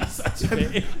sniger sig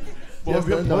tilbage. Hvor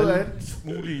vi har prøvet alt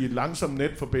muligt langsom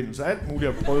netforbindelse, alt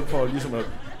muligt har prøvet for ligesom at...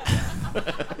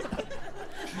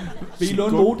 Vil I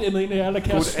låne modemet ind af jer, der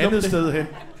kan et andet sted hen.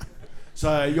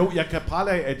 Så jo, jeg kan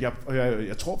prale af, at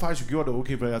jeg tror faktisk, jeg gjorde det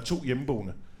okay, for jeg er 2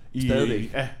 hjemmeboende.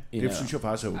 Stadigvæk? Ja, det synes jeg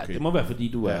faktisk er okay. Ej, det må være,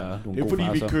 fordi du er nogle gode det er fordi,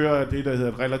 farser. vi kører det, der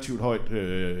hedder et relativt højt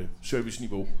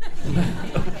serviceniveau.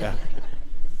 Ja.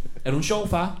 Er du en sjov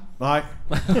far? Nej.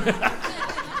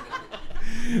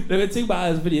 Jeg tænker bare,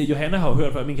 altså, fordi Johanna har jo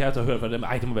hørt fra, min kæreste har hørt fra dem,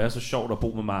 det må være så sjovt at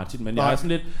bo med Martin, men jeg er sådan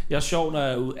lidt, jeg er sjov, når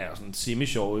jeg er ude, sådan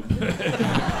semi-sjov.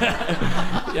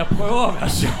 Jeg prøver at være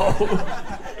sjov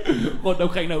rundt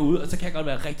omkring derude, og så kan jeg godt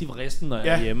være rigtig vristen, når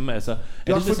jeg er hjemme. Altså,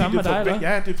 er det samme med dig, eller?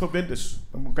 Ja, det forventes.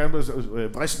 Man må gerne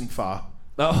være vristen far.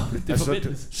 Nå, det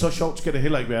forventes. Så sjovt skal det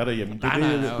heller ikke være derhjemme. Det er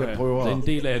det, jeg prøver. Det er en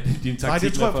del af din taktik. Nej,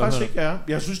 det tror jeg faktisk ikke er.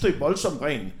 Jeg synes, det er voldsomt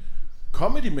rent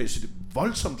comedy-mæssigt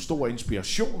voldsomt stor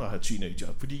inspiration at have teenager,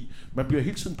 fordi man bliver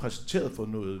hele tiden præsenteret for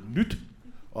noget nyt,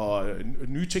 og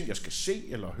nye ting, jeg skal se,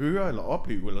 eller høre, eller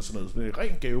opleve, eller sådan noget. Så det er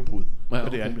rent gavebrud, hvad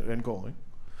det angår, ikke?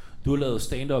 Du har lavet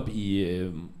stand-up i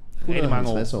rigtig mange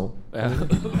år.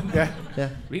 Ja.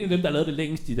 En af dem, der har lavet det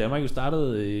længst i Danmark, jo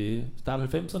startede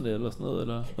 90'erne, eller sådan noget,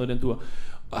 eller noget den dur.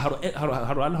 Og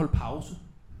har du aldrig holdt pause?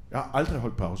 Jeg har aldrig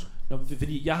holdt pause. Nå,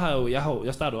 fordi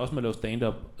jeg startede også med at lave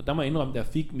stand-up, og der må jeg indrømme, da jeg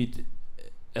fik mit...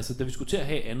 Altså, da vi skulle til at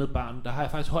have andet barn, der har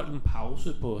jeg faktisk holdt en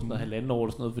pause på sådan noget 1,5 år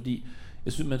eller sådan noget, fordi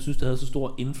man synes, det havde så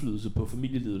stor indflydelse på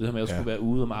familielivet, det her med, at jeg skulle være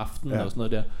ude om aftenen og sådan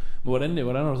noget der. Men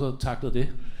hvordan har du så taklet det?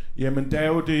 Jamen, der er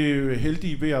jo det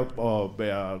heldige ved at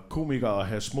være komiker og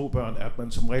have små børn, at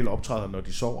man som regel optræder, når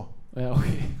de sover. Ja,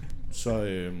 okay. Så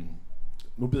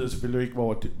nu ved jeg selvfølgelig ikke,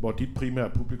 hvor dit primære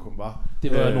publikum var.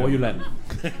 Det var Nordjylland.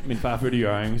 Min far fødte i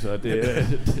Hjørring, så det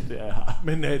er jeg har.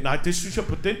 Men nej, det synes jeg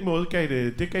på den måde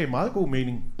gav meget god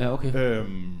mening. Ja, okay.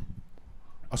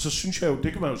 Og så synes jeg jo,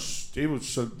 det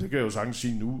kan jeg jo sagtens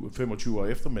sige nu, 25 år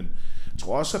efter, men jeg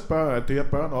tror også, at det at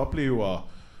børn oplever,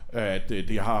 at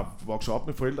det har vokset op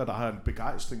med forældre, der har en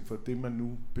begejstring for det, man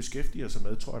nu beskæftiger sig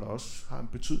med, tror jeg, der også har en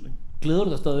betydning. Glæder du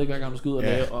dig stadigvæk, hver gang du skal ud og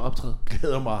lave og optræde?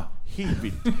 Glæder mig helt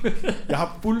vildt. Jeg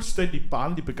har fuldstændig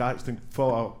barnlig begejstring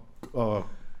for at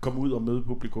komme ud og møde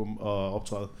publikum og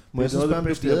optræde. Må jeg så spørge, om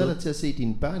du glæder dig til at se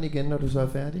dine børn igen, når du så er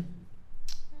færdig?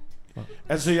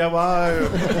 Altså, jeg var...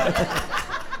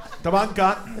 der var en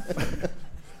gang,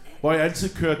 hvor jeg altid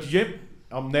kørte hjem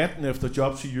om natten efter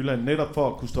jobs i Jylland, netop for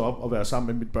at kunne stå op og være sammen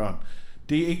med mit børn.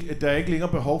 Der er ikke længere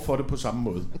behov for det på samme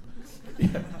måde.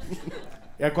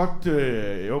 Jeg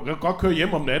kan godt køre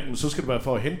hjem om natten, så skal det være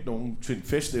for at hente nogen til en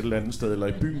fest et eller andet sted, eller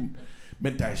i byen.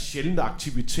 Men der er sjældent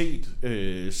aktivitet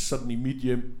sådan i mit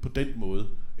hjem på den måde,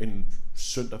 en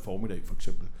søndag formiddag for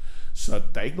eksempel. Så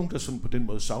der er ikke nogen, der sådan på den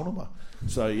måde savner mig.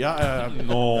 Så jeg er...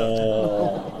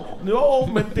 Nå,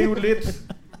 men det er jo lidt...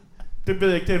 Det ved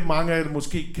jeg ikke, det er mange af jer,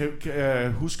 måske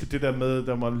kan huske det der med,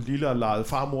 der var lille og legede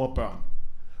farmor og børn.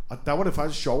 Og der var det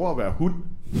faktisk sjovere at være hund.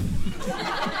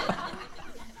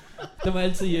 Der var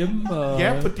altid hjemme og...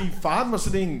 Ja, fordi faren var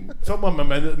sådan en... Så var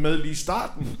man med lige i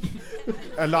starten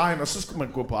af lejen, og så skulle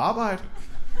man gå på arbejde.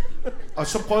 Og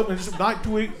så prøvede man ligesom, nej,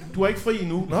 du er ikke fri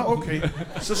endnu. Nå, okay.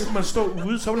 Så skulle man stå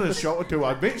ude, så var det sjovt. Det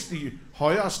var et væsentligt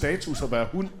højere status at være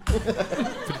hund.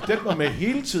 Fordi den var med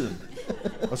hele tiden.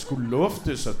 Og skulle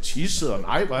luftes og tisse, og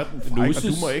nej, hvor er den fræk, og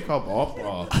du må ikke hoppe op.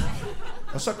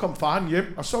 Og så kom faren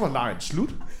hjem, og så var lejen slut.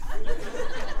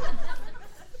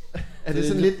 Er det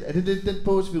sådan lidt, er det den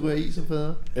bås, vi ryger i som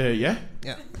fædre? Ja.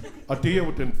 Og det er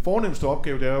jo den fornemmeste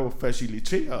opgave, det er jo at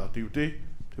facilitere, og det er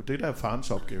jo det, der er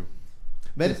farens opgave.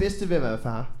 Hvad er det bedste ved at være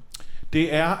far?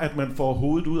 Det er, at man får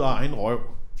hovedet ud af egen røv.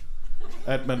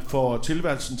 At man får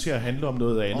tilværelsen til at handle om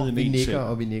noget andet end en selv.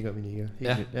 Og vi nikker.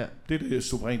 Ja. Det er det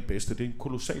suverænt bedste. Det er en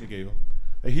kolossal gave.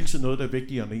 Det er hele tiden noget, der er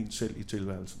vigtigere end en selv i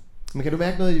tilværelsen. Men kan du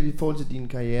mærke noget i forhold til din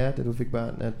karriere, da du fik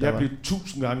børn? At jeg blev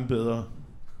 1000 gange bedre.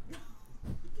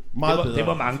 Meget bedre. Det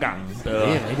var mange gange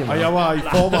bedre. Og jeg var i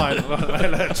forvejen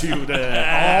relativt...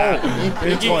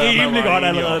 det gik rimelig godt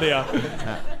allerede der.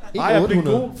 Nej, jeg blev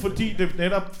god, fordi det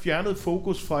netop fjernede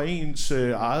fokus fra ens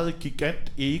eget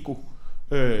gigant ego.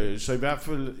 Så i hvert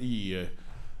fald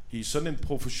i sådan en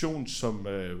profession som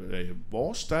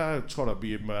vores, der tror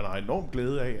jeg, man har enorm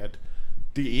glæde af, at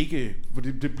det ikke...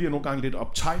 Det bliver nogle gange lidt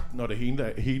uptight, når det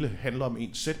hele handler om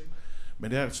ens selv.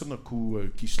 Men det er sådan at kunne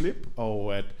give slip,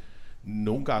 og at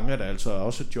nogle gange er der altså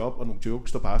også et job og nogle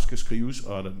jokes, der bare skal skrives,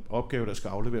 og en opgave, der skal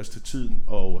afleveres til tiden,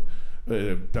 og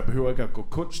der behøver ikke at gå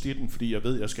kunst i den, fordi jeg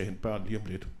ved, at jeg skal hente børn lige om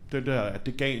lidt. Det der, at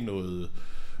det gav noget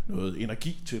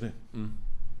energi til det. Mm.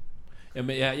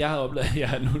 Jamen, jeg har oplevet,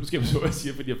 nu skal jeg så at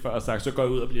sige, fordi jeg før har sagt, så går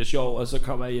jeg ud og bliver sjov, og så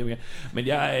kommer jeg hjem igen. Men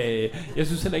jeg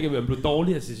synes heller ikke, at man blev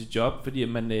dårligere til sit job, fordi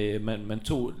man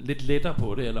tog lidt lettere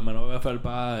på det, eller man var i hvert fald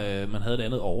bare, man havde et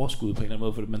andet overskud på en eller anden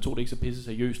måde, for man tog det ikke så pisse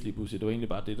seriøst lige pludselig. Det var egentlig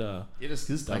bare det, der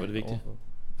var det vigtige.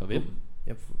 For hvem?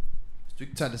 Hvis du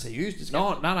ikke tager det seriøst, det skal...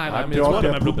 Nej, men jeg tror,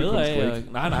 at man blev bedre af...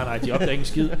 Nej, de opdager ikke en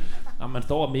skid. Når man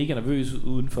står og mega nervøs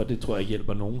udenfor, det tror jeg ikke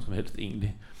hjælper nogen som helst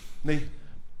egentlig. Nej.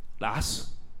 Lars,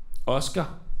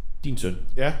 Oscar, din søn,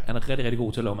 ja. Han er rigtig, rigtig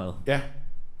god til at lave mad. Ja.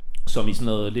 Som i sådan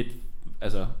noget lidt,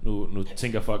 altså nu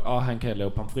tænker folk, han kan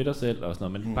lave pomfritter selv og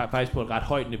sådan noget, men faktisk på et ret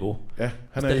højt niveau. Ja,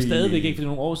 han er stadigvæk ikke, for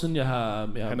nogle år siden,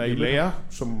 han er i lære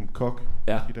som kok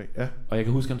i dag. Ja. Og jeg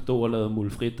kan huske, han stod og lavede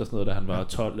mulfrit og sådan noget, da han var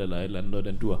 12 eller et eller andet noget,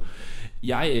 den dur.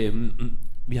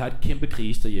 Vi har et kæmpe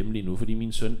krise derhjemme lige nu, fordi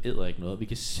min søn æder ikke noget. Vi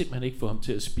kan simpelthen ikke få ham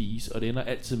til at spise, og det ender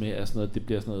altid med, at sådan noget, det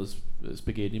bliver sådan noget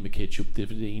spaghetti med ketchup. Det er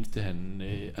fordi det eneste, han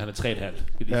er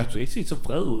 3,5. Du skal ikke se så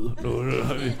vred ud.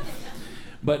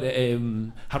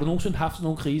 Men, har du nogensinde haft sådan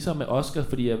nogle kriser med Oscar?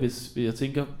 Fordi hvis jeg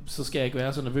tænker, så skal jeg ikke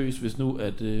være så nervøs, hvis nu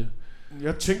at...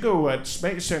 Jeg tænker jo, at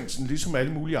smagssansen, ligesom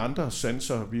alle mulige andre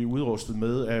sanser, vi er udrustet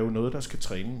med, er jo noget, der skal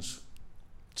trænes.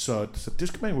 Så det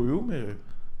skal man jo øve med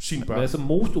sine børn. Altså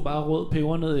moste du bare rød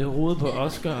peber ned i hovedet på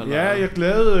Oscar? Eller?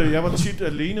 Ja, jeg var tit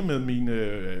alene med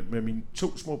mine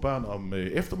 2 små børn om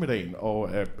eftermiddagen,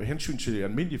 og af hensyn til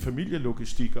almindelig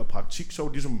familielogistik og praktik, så var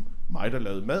det ligesom mig, der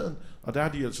lavede maden, og der har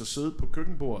de altså siddet på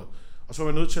køkkenbordet, og så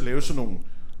var jeg nødt til at lave sådan nogle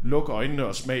luk øjnene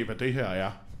og smag, hvad det her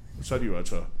er. Så er de jo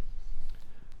altså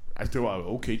det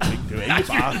var okay ting, det var ikke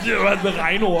bare... det var med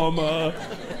regnorm og...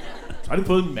 Så har de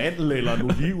fået en mandel eller en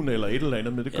oliven eller et eller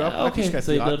andet, men det gør faktisk, at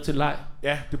så I lavede det til leg?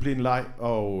 Ja, det blev en leg,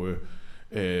 og...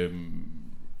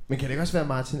 Men kan det ikke også være,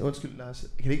 Martin, undskyld Lars,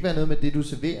 kan det ikke være noget med det, du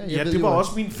serverer? Ja, det var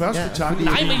også min første tanke.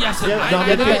 Nej, men jeg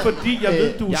serverer... Det er fordi, jeg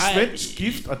ved, du er svensk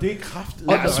gift, og det er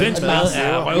kraftigt. Ja, svensk mad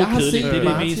er røvkedeligt. Det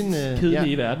er det mest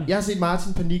kedelige i verden. Jeg har set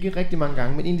Martin panikke rigtig mange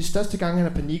gange, men en af de største gange,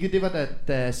 han har panikket, det var,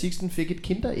 da Sixten fik et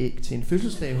kinderæg til en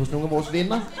fødselsdag hos nogle af vores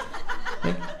venner.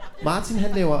 Martin,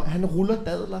 han ruller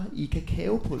dadler i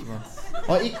kakaopulver.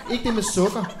 Og ikke det med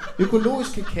sukker.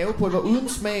 Økologisk kakaopulver uden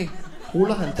smag,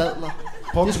 ruller han dadler.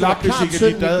 Det skulle være klart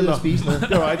synd, vi gider spise noget.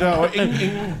 Der var ingen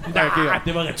reagerer.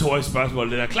 Det var et retorisk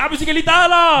spørgsmål, det der. Klar, hvis I kan lide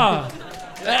dadler!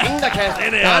 Ingen, der kan.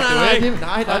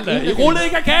 Nej, I rullede i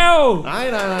kakao! Nej.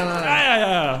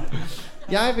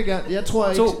 Ja. Jeg tror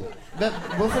ikke...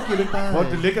 Hvorfor giver du ikke bare... Hvor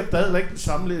det ligger dadler ikke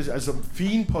samlet, altså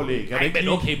fine pålæg. Nej, men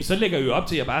okay, men så lægger jeg jo op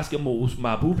til, at jeg bare skal mose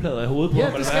marabu-plader i hovedet på. Ja,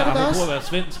 det skal du da også. Være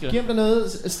svensk. Giv dem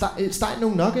noget, steg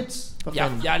nogle nuggets.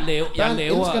 Jeg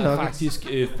laver faktisk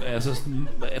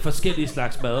forskellige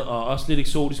slags mad, og også lidt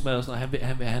eksotisk mad og sådan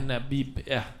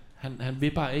noget. Han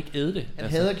vil bare ikke æde det. Han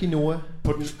hader quinoa.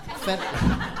 På den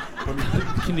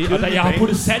og da jeg har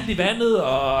puttet salt i vandet,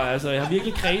 og jeg har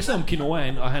virkelig kredset om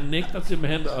quinoaen, og han nægter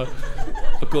simpelthen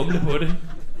at gumle på det.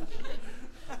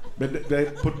 Men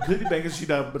på den kedelige bane kan sige,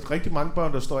 der er rigtig mange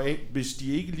børn, der står af, hvis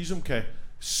de ikke ligesom kan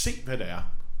se, hvad det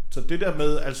er. Så det der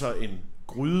med altså en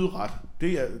gryderet,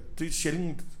 det er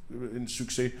sjældent en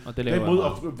succes. Og det derimod,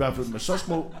 i hvert fald med så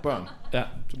små børn,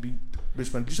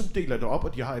 hvis man ligesom deler det op,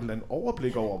 og de har et eller andet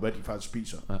overblik over, hvad de faktisk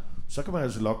spiser, så kan man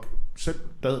altså lokke selv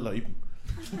dadler i dem.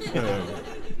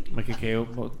 Med kakao.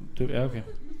 Det er okay.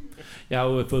 Jeg har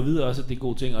jo fået at vide også, at det er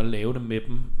gode ting at lave det med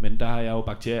dem, men der har jeg jo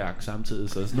bakterieang samtidig.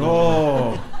 Så sådan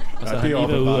og så har jeg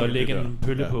været ude og lægge en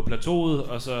pølle på plateauet,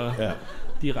 og så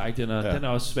direkte. Den er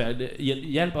også svær.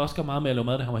 Hjalp også meget med at lave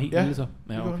mad, da han var helt lille så.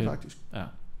 Ja, okay. Faktisk. Ja.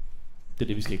 Det er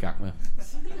det, vi skal i gang med.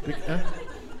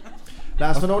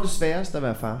 Lars, hvornår er det sværest at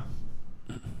være far?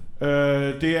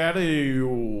 Det er det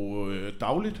jo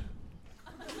dagligt,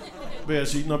 vil jeg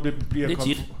sige, når det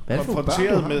bliver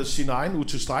konfronteret med sin egen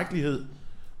utilstrækkelighed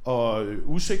og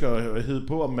usikkerhed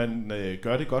på, om man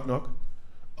gør det godt nok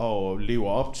og lever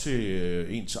op til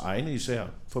ens egne især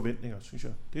forventninger, synes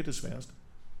jeg. Det er det sværeste.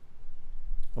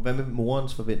 Og hvad med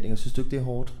morens forventninger? Synes du ikke, det er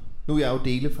hårdt? Nu er jeg jo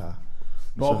delefar.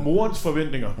 Morens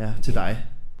forventninger? Ja, til dig.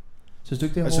 Synes du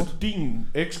ikke, det er hårdt? Altså din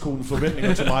ekskones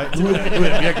forventninger til mig, nu er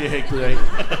jeg virkelig hægtet af.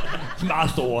 Meget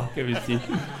store, kan vi sige.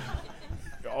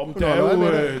 Jo, men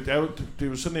det er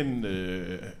jo sådan en...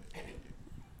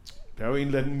 der er jo en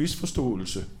eller anden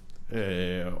misforståelse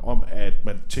om, at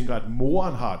man tænker, at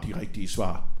moren har de rigtige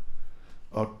svar.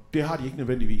 Og det har de ikke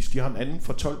nødvendigvis. De har en anden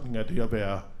fortolkning af det at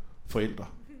være forældre.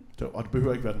 Og det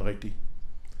behøver ikke være den rigtige.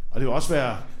 Og det vil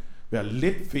også være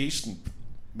let fæsen,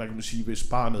 man kan sige, hvis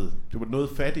barnet... Det var noget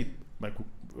fattigt, man kunne,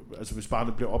 altså hvis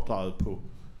barnet blev opdraget på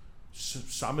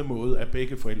samme måde af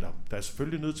begge forældre. Der er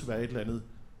selvfølgelig nødt til at være et eller andet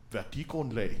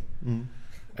værdigrundlag.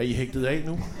 Er I hægtet af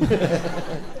nu?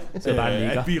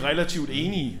 At vi er relativt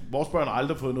enige. Vores børn har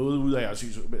aldrig fået noget ud af at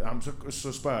sige,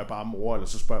 så spørger jeg bare mor, eller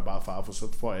så spørger jeg bare far, for så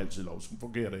får jeg altid lov. Sådan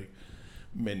fungerer det ikke.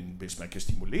 Men hvis man kan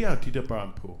stimulere de der børn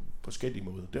på forskellige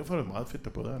måder, derfor er det meget fedt, der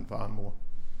både er en far og en mor.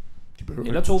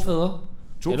 Eller to fædre.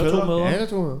 Eller to mødre. Ja, eller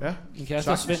to mødre. Ja. Min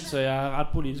kæreste er Svend, så jeg er ret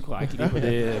politisk korrekt lige på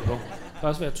det punkt. Det kan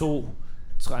også være to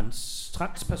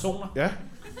transpersoner. Ja.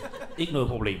 Ikke noget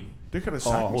problem. Det kan det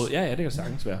sagtens. Ja, det kan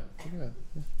sagtens være.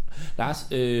 Lars,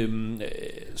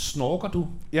 snorker du?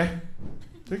 Ja,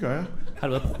 det gør jeg. Har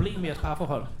du været et problem med jeres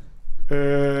parforhold?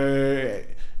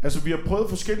 Altså, vi har prøvet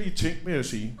forskellige ting, vil jeg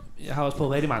sige. Jeg har også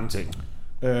prøvet rigtig mange ting.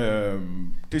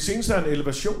 Det seneste er en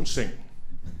elevationsseng.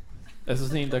 Altså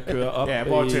sådan en, der kører op... Ja,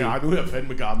 hvor til, nu er jeg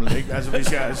fandme gammel, ikke? Altså,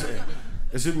 hvis jeg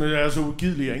simpelthen er så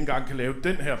ugidelig, at jeg ikke engang kan lave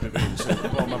den her bevægelse,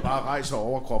 hvor man bare rejser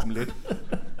overkroppen lidt.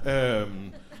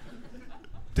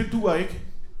 Det duer ikke.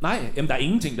 Nej, jamen der er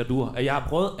ingenting, der duer. Jeg har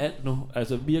prøvet alt nu.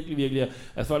 Altså virkelig.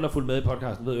 Altså folk, der har fulgt med i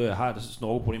podcasten, ved jo, at jeg har det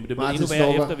snorkeproblem. Men det blev endnu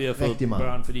værre, efter vi har fået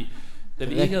børn, fordi... Da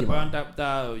vi ikke havde børn,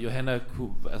 der Johanna kunne,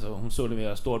 altså hun så lidt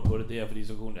mere stort på det der, fordi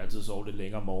så kunne hun altid sove lidt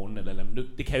længere om morgenen eller andet.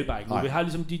 Det kan vi bare ikke nu. Vi har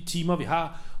ligesom de timer vi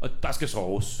har, og der skal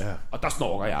soves. Ja. Og der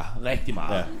snorker jeg rigtig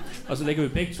meget. Ja. Og så ligger vi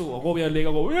begge to og råber, jeg ligger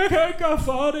og råber, jeg kan ikke gøre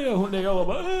for det, og hun ligger og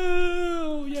råber,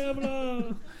 jævla.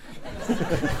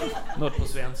 Noget på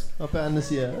svensk. Og børnene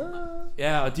siger,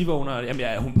 ja, og de vågner.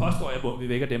 Jamen hun påstår, at vi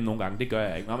vækker dem nogle gange. Det gør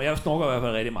jeg ikke. Nå, men jeg snorker i hvert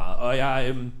fald rigtig meget.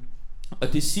 Og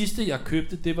og det sidste jeg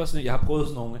købte, det var sådan, jeg har prøvet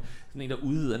sådan en der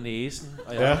udvider næsen,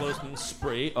 og jeg har prøvet sådan en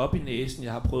spray op i næsen,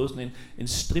 jeg har prøvet sådan en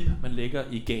strip, man lægger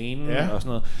i ganen og sådan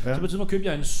noget. Så på et tidspunkt købte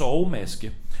jeg en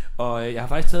sovemaske, og jeg har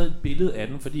faktisk taget et billede af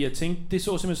den, fordi jeg tænkte, det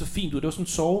så simpelthen så fint ud. Det var sådan en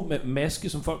sovemaske,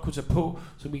 som folk kunne tage på,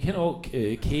 så vi kan over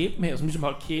kæben her, som ligesom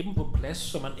holdt kæben på plads,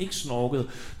 så man ikke snorkede.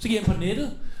 Så gik jeg på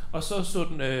nettet, og så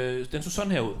den så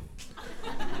sådan her ud.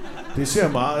 Det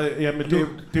ser meget... Jamen, det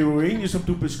er jo egentlig, som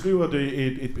du beskriver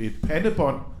det, et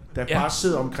pandebånd, der bare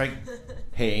sidder omkring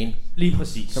hagen. Lige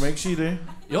præcis. Kan man ikke sige det?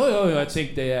 Jo, jeg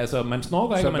tænkte, altså, man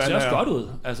snorker ikke, og man ser også godt ud.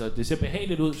 Altså, det ser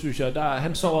behageligt ud, synes jeg.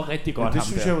 Han sover rigtig godt, det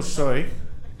synes jeg jo så ikke.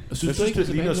 Jeg synes ikke, det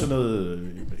ligner sådan noget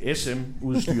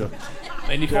SM-udstyr.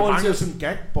 Men i forhold til sådan en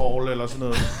gagball eller sådan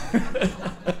noget.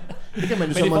 Det kan man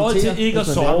jo men i forhold til ikke at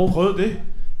sove... Prøv det.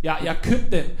 Jeg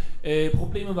købte den.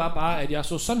 Problemet var bare, at jeg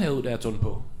så sådan her ud, da jeg tog den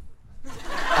på.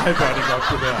 Ej, gør det godt,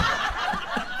 det der.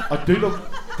 Og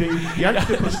det hjalp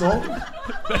det på snorken?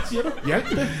 Hvad siger du? Hjalp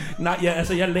det? Nej,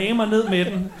 altså jeg lagde mig ned med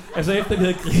den. Altså efter vi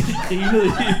havde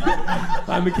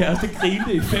grinet min kæreste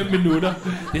grinede i 5 minutter.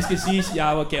 Det skal siges,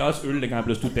 jeg gav også øl, dengang jeg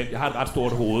blev student. Jeg har et ret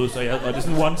stort hoved, og det er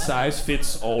sådan one size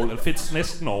fits all. Eller fits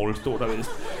næsten all, stod der vist.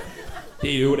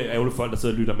 Det er jo folk, der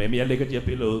sidder og lytter med, men jeg lægger de her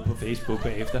billeder ud på Facebook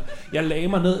bagefter. Jeg lagde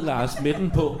mig ned, Lars, med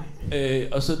den på,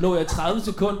 og så lå jeg 30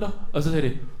 sekunder, og så sagde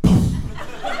det...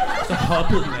 Så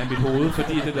hoppede den af mit hoved,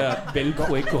 fordi det der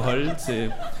velcro ikke kunne holde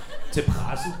til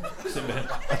presset, simpelthen.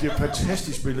 Og det er et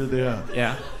fantastisk billede, det her.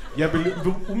 Ja. Jeg vil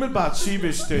umiddelbart sige,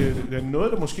 hvis det er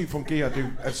noget, der måske fungerer,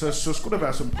 altså, så skulle det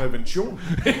være som prævention.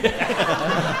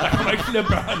 Der kommer ikke flere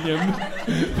børn hjemme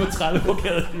på 30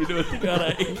 lokaler lige nu, det gør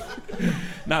der ikke.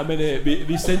 Nej, men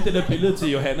vi sendte det der billede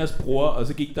til Johannas bror, og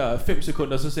så gik der 5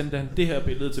 sekunder, og så sendte han det her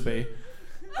billede tilbage.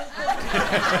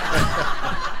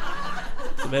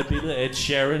 Så som er et billede af et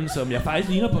Sharon, som jeg faktisk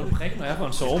ligner på en prik, når jeg får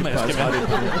en sovemaske.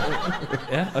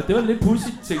 Ja, og det var lidt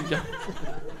pudsigt, tænkte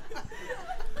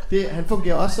jeg. Han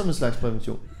fungerer også som en slags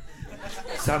prævention.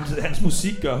 Samtidig hans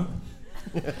musik gør.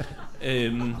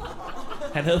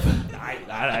 Han havde...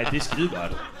 Nej, det er skide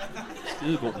godt.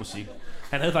 Skide god musik.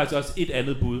 Han havde faktisk også et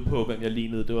andet bud på, hvem jeg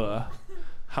lignede. Det var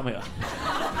ham her.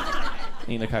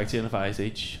 En af karaktererne fra Ice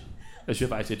Age. Jeg synes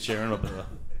faktisk, at Sharon var bedre.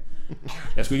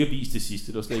 Jeg skulle ikke have vist det sidste.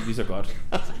 Det var slet ikke lige så godt.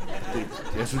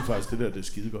 Jeg synes faktisk, det er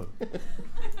skide godt.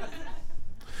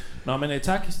 Nå, men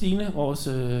tak Stine, vores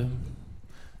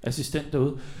assistent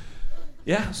derude.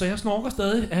 Ja, så jeg snorker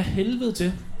stadig af helvede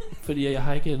til. Fordi jeg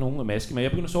har ikke nogen maske, men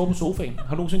jeg begynder at sove på sofaen. Har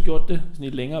du nogensinde gjort det sådan i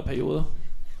længere perioder?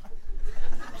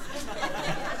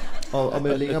 Og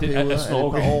med længere perioder af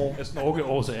et par år. Af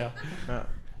snorkeårsager. Ja.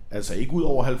 Altså ikke ud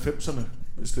over 90'erne,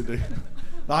 hvis det er det.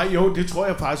 Nej, jo, det tror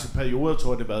jeg faktisk i perioder,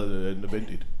 tror jeg, det har været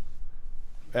nødvendigt.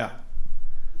 Ja.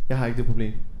 Jeg har ikke det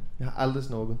problem. Jeg har aldrig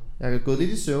snorket. Jeg har gået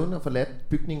lidt i søvn og forladt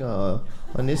bygninger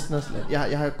og næsten også.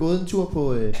 Jeg har gået en tur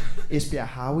på Esbjerg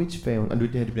Harwich-færgen. Og nu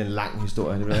det bliver en lang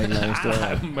historie. Det bliver en lang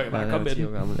historie. Kom med den.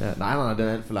 Ja, nej, den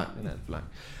er alt for lang.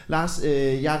 Lars,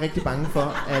 jeg er rigtig bange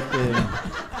for, at...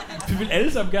 Vi vil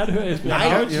alle sammen gerne høre Esbjerg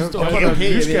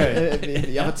Harwich-historie.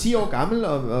 Okay. Jeg var 10 år gammel,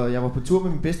 og jeg var på tur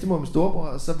med min bedstemor og min storebror,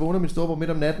 og så vågner min storebror midt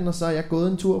om natten, og så er jeg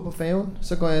gået en tur på færgen.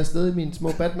 Så går jeg afsted i mine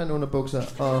små Batman-underbukser,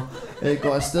 og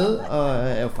går afsted, og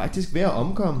er jo faktisk ved at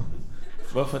omkomme.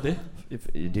 Hvorfor det?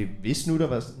 Det hvis nu der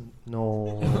var sådan...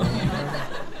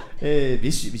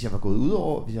 Hvis jeg var gået ud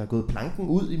over, hvis jeg havde gået planken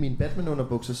ud i mine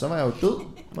Batman-underbukser, så var jeg jo død,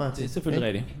 Martin. Det er selvfølgelig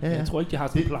rigtigt. Ja. Jeg tror ikke, de har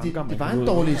sådan en planker. Det var en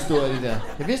dårlig historie, det der.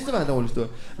 Jeg vidste, det var en dårlig historie.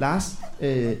 Lars,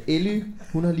 Elly,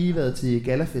 hun har lige været til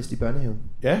galafest i børnehaven.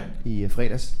 Ja. I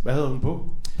fredags. Hvad havde hun på?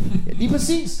 Ja, lige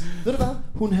præcis. Ved du hvad?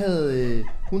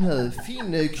 Hun havde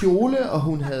fin kjole, og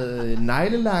hun havde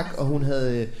neglelak, og hun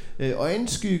havde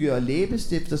øjenskygge og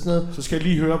læbestift og sådan noget. Så skal jeg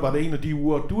lige høre, var det en af de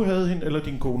uger, du havde hende, eller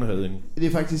din kone havde hende? Det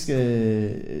er faktisk,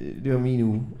 det var min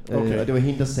uge. Okay. Og det var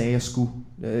hende, der sagde, at jeg skulle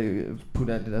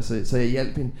putte alt det der, så jeg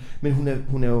hjalp hende. Men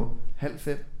hun er jo 4:30.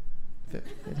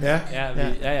 Ja.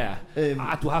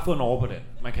 Du har fået en over på den.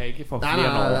 Man kan ikke få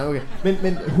flere over. Nej, okay.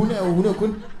 Men hun er jo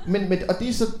kun... Men, og det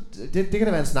er så... Det kan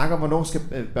da være en snak om, hvornår skal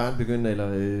børn begynde, eller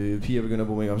piger begynde at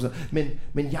bruge make-up.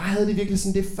 Men jeg havde det virkelig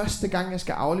sådan, det er første gang, jeg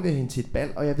skal aflevere hende til et bal,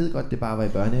 og jeg ved godt, det bare var i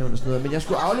børnehaven og sådan noget, men jeg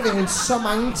skulle aflevere hende så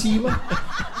mange timer,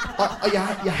 og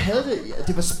jeg havde det...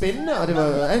 Det var spændende, og det var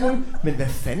alt muligt, men hvad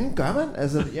fanden gør man?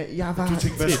 Altså, jeg var... Du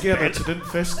tænkte, hvad sker der til den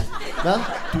fest? Hvad?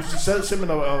 Du sad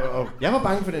simpelthen og... Jeg var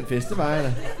bange for den fest, det var jeg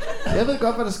da. Jeg ved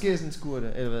godt, hvad der sker i sådan en skur,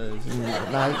 eller hvad...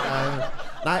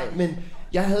 Nej, men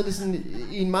jeg havde det sådan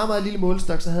i en meget, meget lille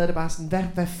målestok, så havde jeg det bare sådan,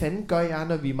 hvad fanden gør jeg,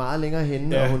 når vi er meget længere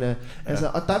henne, og hun er... Altså,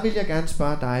 og der vil jeg gerne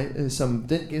spørge dig, som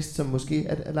den gæst, som måske...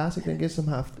 Er Lars ikke den gæst, som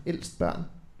har haft ældst børn?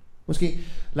 Måske.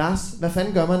 Lars, hvad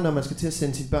fanden gør man, når man skal til at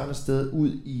sende sine børn afsted ud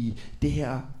i det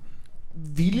her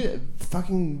vilde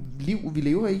fucking liv, vi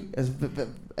lever i? Altså,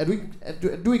 er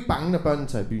du ikke bange, når børnene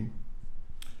tager i byen?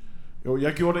 Jo,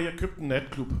 jeg gjorde det. Jeg købte en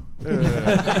natklub.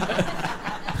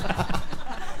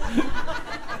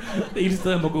 Det eneste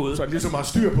sted, jeg må gå ud. Så jeg ligesom har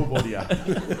styr på, hvor de er.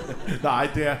 Nej,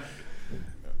 det er...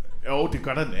 Jo, det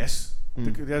gør der nas.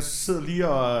 Jeg sidder lige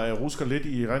og rusker lidt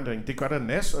i rendringen. Det gør der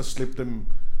nas at slippe dem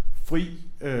fri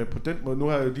på den måde. Nu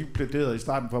har jeg jo lige plæderet i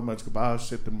starten for, at man skal bare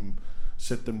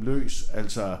sætte dem løs.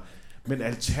 Altså... Men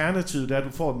alternativet er, at du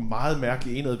får et meget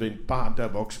mærkeligt indadvendt barn,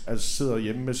 der sidder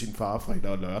hjemme med sin far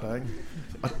fredag og lørdag, ikke?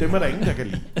 Og dem er der ingen, der kan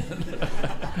lide.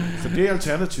 Så det er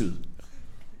alternativet.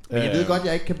 Men jeg ved godt,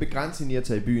 jeg ikke kan begrænse hende i at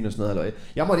tage i byen og sådan noget.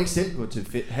 Jeg måtte ikke selv gå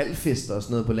til halvfester og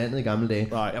sådan noget på landet i gamle dage.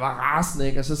 Nej. Jeg var rasende,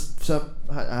 ikke? Og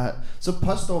så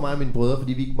påstår mig og mine brødre,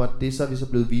 fordi vi ikke måtte det, så er vi så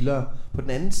blevet vildere på den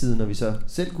anden side, når vi så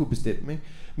selv kunne bestemme, ikke?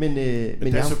 Men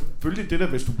det er selvfølgelig det der,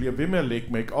 hvis du bliver ved med at lægge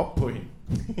make-up på hende.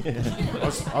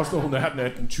 også når hun er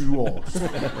 18-20 år.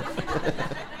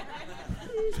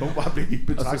 Så hun bare bliver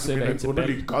betragtet som en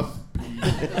underlig goth.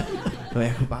 Nå,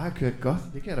 jeg kunne bare have kørt goth.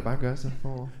 Det kan jeg da bare gøre så.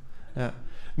 Ja.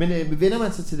 Men vender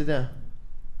man sig til det der?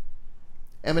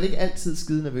 Er man ikke altid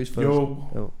skide nervøs for det? Jo,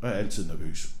 jeg er altid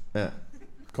nervøs. Ja.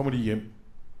 Kommer de hjem?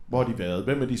 Hvor har de været?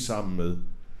 Hvem er de sammen med?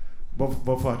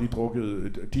 Hvorfor har de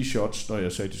drukket de shots, når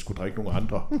jeg sagde, at de skulle drikke nogle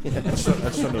andre?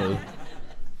 altså noget.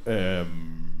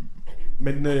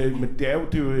 Men det er jo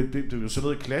sådan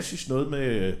noget klassisk noget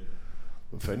med...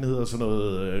 Hvad fanden hedder sådan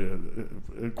noget...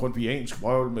 grundviansk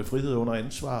vrøvl med frihed under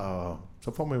ansvar. Og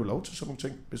så får man jo lov til sådan nogle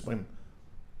ting, hvis man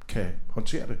kan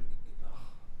håndtere det.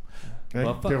 Ja,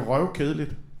 det er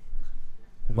røvkedeligt.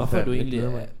 Hvorfor er du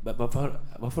egentlig... Hvorfor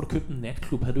har du købt en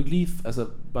natklub? Havde du ikke lige... Altså,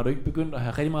 var du ikke begyndt at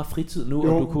have rigtig meget fritid nu,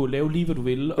 og du kunne lave lige, hvad du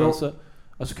ville,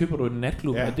 og så køber du en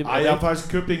natklub. Ja. Det, jeg har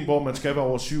faktisk købt en, hvor man skal være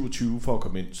over 27 for at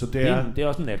komme ind. Så det er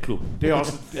også en natklub. Det er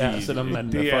også selvom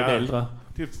man folk er ældre.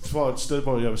 Det er for et sted,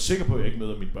 hvor jeg er sikker på, at jeg ikke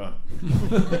møder mine børn.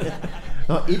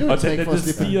 Nå, endnu et trick for at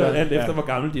slippe stiger alt efter, hvor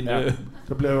gammel din...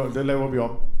 Der laver vi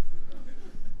op.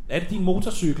 Er det din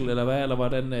motorcykel, eller hvad? Eller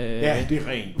hvordan, Ja, det er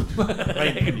ren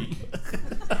panik.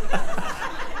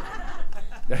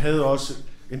 Jeg havde også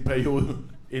en periode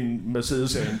en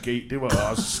Mercedes AMG. Det var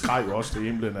også skreg også til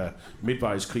himlen af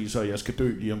midtvejskrig, så jeg skal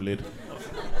dø lige om lidt.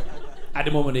 Nej,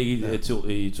 det må man ikke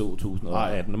i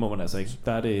 2018. Det må man altså ikke.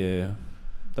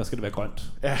 Der skal det være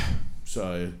grønt. Ja,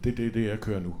 så det er det, jeg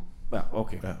kører nu. Ja,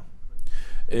 okay.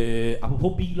 Ja.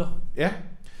 Apropos biler. Ja.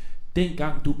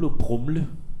 Dengang du blev Brumle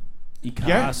i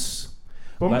Cars.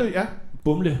 Ja. Bumle, ja.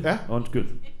 Bumle, ja. Undskyld.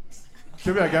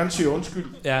 Det vil jeg gerne sige undskyld.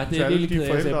 Ja, det er lidt ked af,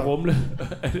 at jeg sagde Brumle.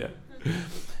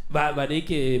 Var det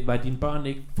ikke, var dine børn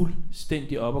ikke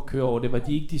fuldstændig op at køre over det? Var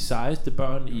de ikke de sejeste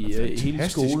børn i hele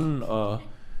skolen? Og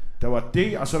der var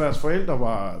det, og så deres forældre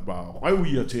var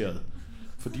røvirriterede.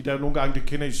 Fordi der er nogle gange, det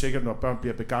kender I sikkert, når børn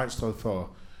bliver begejstret for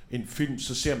en film,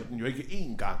 så ser man den jo ikke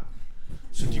én gang.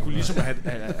 Så de kunne ligesom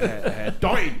have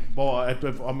døgn,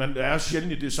 og man er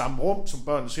sjældent i det samme rum, som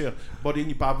børn ser, hvor det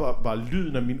egentlig bare var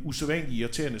lyden af min usædvanligt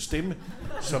irriterende stemme,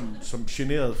 som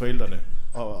generede forældrene.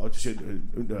 Og de siger,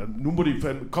 nu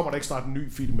kommer der ikke snart en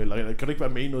ny film, eller kan det ikke være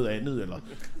med i noget andet, eller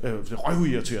det er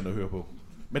røvirriterende at høre på.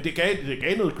 Men det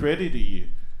gav noget credit i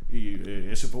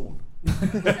SFO'en.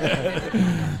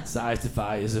 Sejeste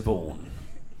far i SFO'en.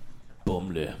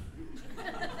 Bumle.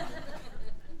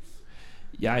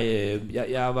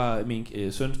 Jeg var min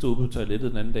søn stod på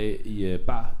toilettet den anden dag i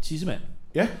bar Tissemand.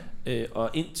 Ja. Og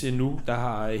indtil nu, der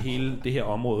har hele det her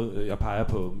område, jeg peger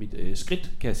på mit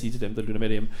skridt, kan jeg sige til dem, der lytter med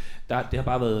derhjemme, det har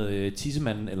bare været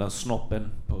tissemanden eller snopman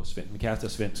på svensk. Min kæreste er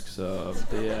svensk, så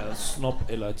det er snop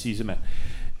eller tissemand.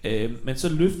 Men så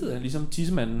løftede han ligesom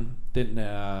tissemanden, den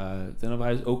er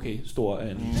faktisk okay stor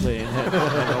af en træen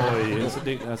her. Så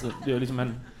det var ligesom,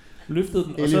 han løftede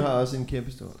den. Ellie har også en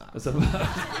kæmpe stor.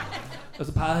 Og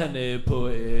så pegede han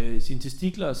på sine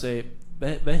testikler og sagde,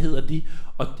 hvad hedder de?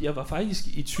 Og jeg var faktisk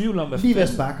i tvivl om, hvad lige ved at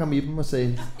sparke ham i dem og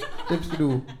sagde, dem skal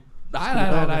du... Nej,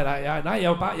 jeg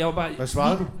var bare... Hvad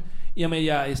svarede du? Jamen,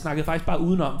 jeg snakkede faktisk bare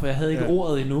udenom, for jeg havde ikke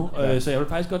ordet endnu. Så jeg vil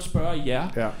faktisk godt spørge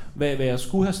jer, hvad jeg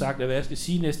skulle have sagt, og hvad jeg skal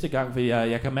sige næste gang, for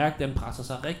jeg kan mærke, at den presser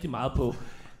sig rigtig meget på.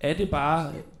 Er det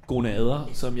bare gonader,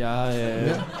 som jeg...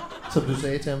 som du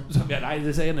sagde til ham? Nej,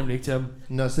 det sagde jeg nemlig ikke til ham.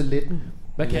 Nå, så letten.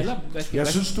 Hvad kalder jeg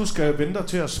synes, du skal vente dig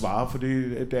til at svare, for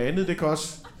det andet, det kan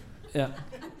også... Ja.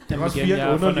 Det er også virkelig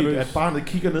underligt, at barnet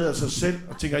kigger ned af sig selv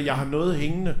og tænker, jeg har noget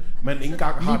hængende, man ikke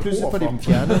engang har et ord for. Lige pludselig får de dem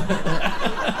fjernet.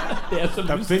 Det er så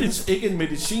der mystisk. findes ikke en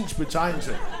medicinsk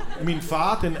betegnelse. Min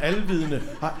far, den alvidende,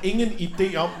 har ingen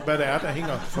idé om, hvad det er, der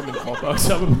hænger på min krop. Og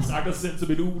så vil du snakke selv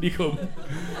som et unikum.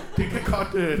 Det kan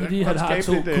godt, fordi han har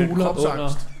to kugler under.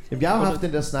 Jamen, jeg har haft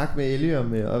den der snak med Ellie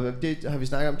om, og det har vi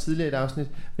snakket om tidligere i et afsnit,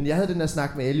 men jeg havde den der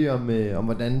snak med Ellie om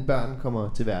hvordan børn kommer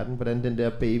til verden, hvordan den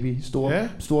der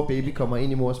store baby kommer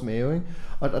ind i mors mave, ikke?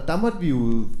 Og der måtte vi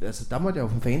jo, altså der måtte jeg jo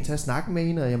for fanden tage snakken med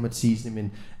hende, og jeg måtte sige sådan,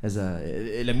 men altså,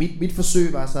 eller mit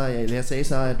forsøg var så, jeg sagde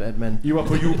så, at man... I var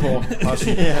på YouPorn også.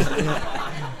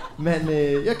 Men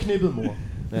jeg knippede mor.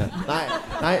 Ja.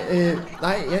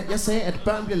 Nej, jeg sagde, at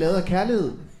børn bliver lavet af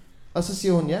kærlighed, og så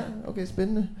siger hun, ja, okay,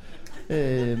 spændende.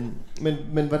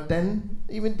 Men hvordan?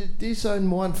 Jamen det er så en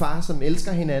mor og en far, som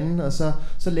elsker hinanden, og så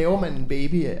laver man en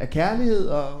baby af kærlighed,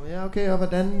 og ja okay, og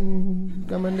hvordan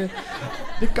gør man det?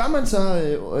 Det gør man så,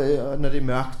 når det er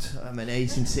mørkt, og man er i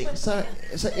sin seng,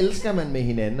 så elsker man med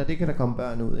hinanden, og det kan der komme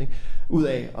børn ud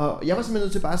af. Og jeg var simpelthen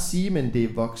nødt til bare at sige, men det er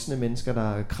voksne mennesker,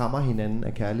 der krammer hinanden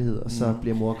af kærlighed, og så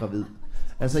bliver mor gravid.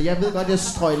 Altså jeg ved godt, jeg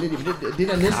strøg lidt i det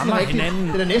er da næsten rigtigt.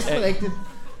 Det er da næsten rigtigt.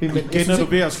 Igen er du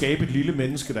ved at skabe et lille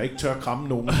menneske, der ikke tør kramme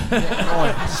nogen.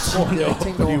 Fordi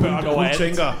hun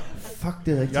tænker, fuck,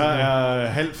 det er ikke jeg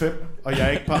er 4:30, og jeg er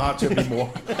ikke parat til at blive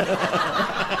mor.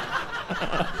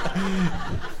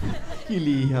 Giv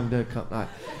lige ham der kram. Nej.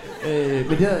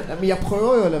 Men jeg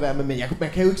prøver jo at lade være med, men man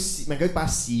kan jo ikke bare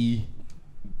sige,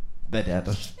 hvad det er,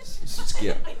 der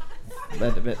sker.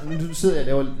 Nu sidder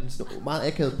jeg og laver meget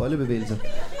akavet bollebevægelser.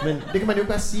 Men det kan man jo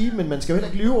ikke bare sige, men man skal jo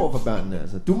heller ikke lyve over for børnene.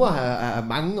 Altså, du må have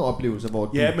mange oplevelser, hvor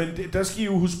du... Ja, men der skal I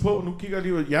jo huske på, nu kigger jeg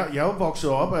lige ud. Jeg er jo vokset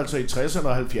op altså i 60'erne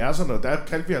og 70'erne, og der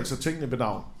kaldte vi altså tingene ved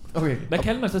navn. Okay. Hvad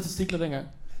kaldte man så testikler dengang?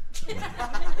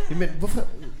 Jamen, hvorfor...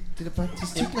 Det er bare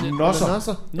testikler.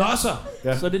 Nosser.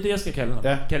 Ja. Så det er det, jeg skal kalde dem.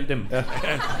 Ja. Kalde dem. Ja.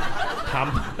 Ham.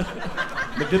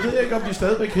 Men det ved jeg ikke, om de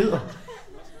stadigvæk hedder.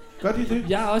 Gør de det?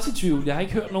 Jeg er også i tvivl. Jeg har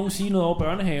ikke hørt nogen sige noget over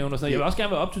børnehaven og sådan. Jeg vil også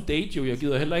gerne være up to date, jo. Jeg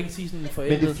gider heller ikke sige sådan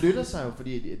forældet. Men det flytter sig jo,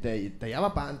 fordi da jeg var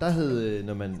barn, der hed,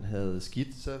 når man havde skidt,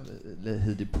 så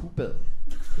hed det pubad.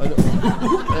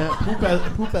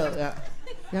 Pubad, ja.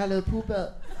 Jeg har lavet pubad.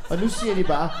 Og nu siger de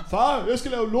bare, far, jeg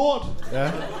skal lave lort.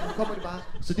 Ja. Så kommer de bare.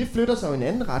 Så det flytter sig jo i en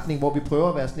anden retning, hvor vi prøver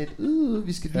at være sådan lidt,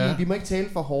 vi skal lige, vi må ikke tale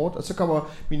for hårdt. Og så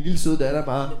kommer min lille søde datter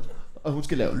bare, og hun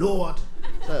skal lave lort.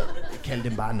 Så jeg kalder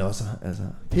dem bare nosser, altså.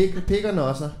 Pik og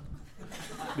nosser.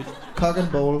 Cock and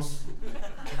balls.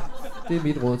 Det er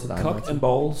mit råd til dig. Cock and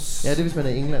balls. Ja, det er hvis man er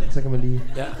i England, så kan man lige...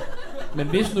 Ja. Men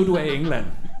hvis nu du er i England,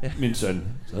 min søn,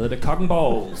 så hedder det cock and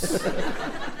balls.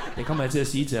 Det kommer jeg til at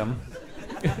sige til ham.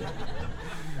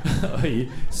 Og i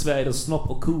Sverige der snop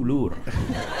og kulur.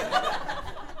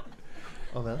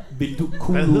 Og hvad? Vil du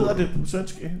kulur? Hvad hedder det på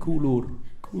svensk? Kulur.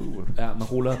 Kulur. Ja, man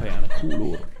ruller pærerne.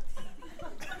 Kulur.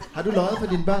 Har du løjet for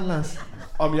dine børn, Lars?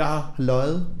 Om jeg har...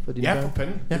 Løjet for dine børn? Ja, for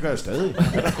fanden. Det gør jeg stadig.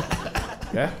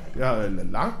 Ja, jeg har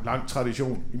en lang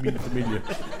tradition i min familie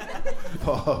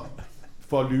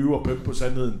for at lyve og pømme på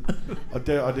sandheden.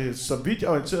 Og det, så vidt jeg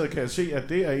er orienteret, kan jeg se, at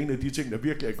det er en af de ting, der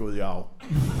virkelig er gået i arv.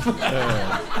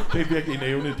 Det er virkelig en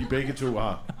evne, de begge to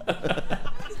har.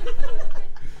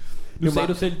 Nu sagde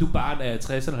du selv, at du barn af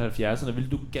 60'erne og 70'erne.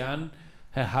 Vil du gerne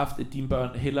have haft, at dine børn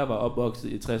hellere var opvokset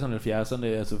i 60'erne og 70'erne?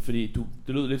 Altså, fordi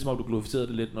det lød lidt som om, du glorificerede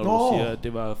det lidt, når du siger, at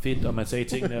det var fedt, og man sagde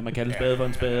tingene, at man kaldte en spade for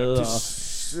en spade.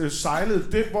 Det sejlede.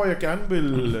 Det, hvor jeg gerne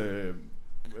vil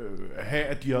have,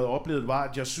 at de havde oplevet, var,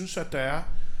 at jeg synes, at der er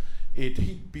et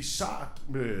helt bizart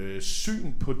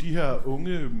syn på de her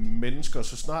unge mennesker,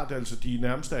 så snart altså de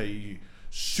nærmest er i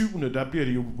 7. der bliver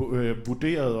de jo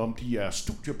vurderet, om de er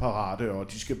studieparate,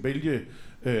 og de skal vælge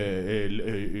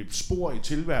et spor i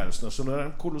tilværelsen, og sådan noget.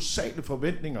 Der er kolossale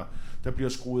forventninger, der bliver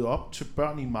skruet op til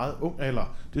børn i en meget ung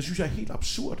alder. Det synes jeg er helt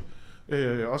absurd.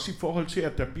 Også i forhold til,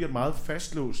 at der bliver en meget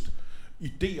fastlåst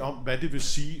idé om, hvad det vil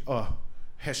sige at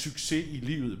have succes i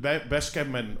livet. Hvad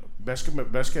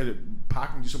skal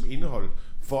pakken ligesom indeholde,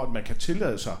 for at man kan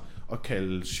tillade sig at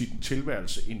kalde sin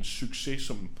tilværelse en succes,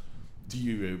 som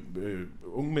de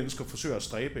unge mennesker forsøger at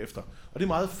stræbe efter. Og det er et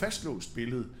meget fastlåst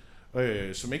billede,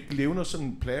 som ikke levner sådan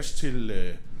en plads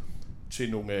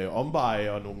til nogle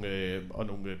omveje og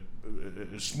nogle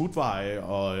smutveje,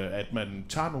 og at man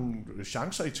tager nogle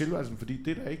chancer i tilværelsen, fordi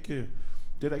det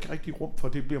er der ikke rigtig rum for.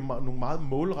 Det bliver nogle meget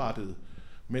målrettede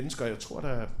mennesker. Jeg tror,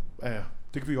 der er,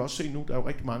 det kan vi også se nu, der er jo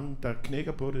rigtig mange, der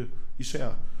knækker på det, især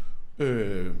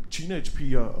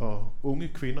teenagepiger og unge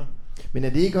kvinder. Men er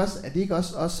det ikke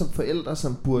også os som forældre,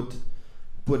 som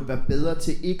burde være bedre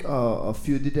til ikke at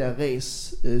fyre det der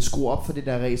race, skrue op for det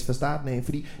der race fra starten af?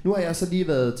 Fordi nu har jeg så lige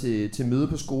været til møde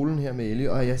på skolen her med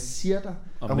Ellie, og jeg siger dig,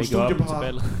 om ikke op til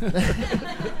ballet.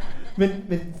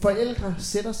 Men forældre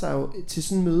sætter sig jo til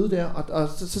sådan en møde der, og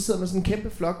så sidder man sådan en kæmpe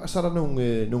flok, og så er der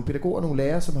nogle pædagoger, nogle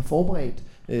lærere, som har forberedt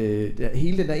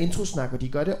hele den der introsnak, og de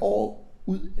gør det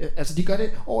de gør det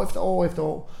år efter år efter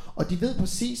år, og de ved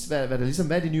præcis, hvad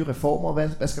er de nye reformer,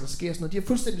 hvad skal der ske og sådan noget. De har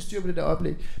fuldstændig styr på det der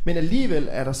oplæg, men alligevel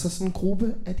er der så sådan en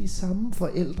gruppe af de samme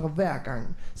forældre hver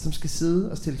gang, som skal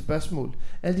sidde og stille spørgsmål.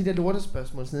 Alle de der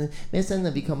lortespørgsmål, sådan noget. Hvad så,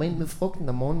 når vi kommer ind med frugten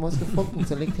om morgenen, hvor skal frugten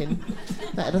så ligge henne?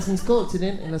 Er der sådan en skål til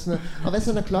den, eller sådan noget? Og hvad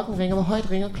så, når klokken ringer? Hvor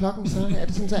højt ringer klokken så? Er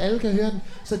det sådan, så alle kan høre den?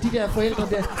 Så de der forældre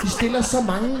der, de stiller så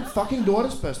mange fucking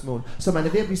lortespørgsmål, så man er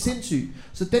ved at blive sindssyg.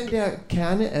 Så den der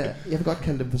kerne af, jeg vil godt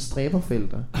kalde dem for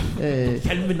stræberforældre.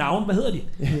 Kald dem ved navn, hvad hedder de?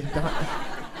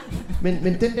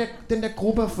 Men den der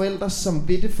gruppe af forældre, som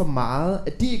ved det for meget,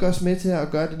 er de ikke også med til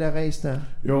at gøre det der race der?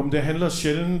 Jo, men det handler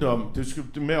sjældent om,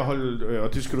 det med at holde,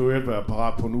 og det skal du jo være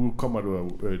parat på, nu kommer du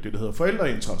det der hedder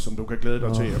forældreintra, som du kan glæde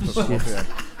dig til efter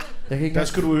sommerferien. Der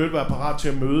skal du jo være parat til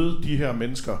at møde de her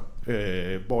mennesker,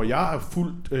 hvor jeg er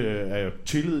fuldt af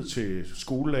tillid til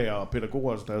skolelærer og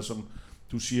pædagoger, der som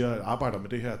du siger, arbejder med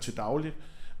det her til dagligt.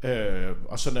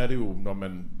 Og sådan er det jo, når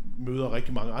man møder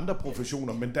rigtig mange andre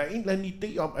professioner, men der er en eller anden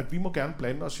idé om, at vi må gerne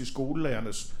blande os i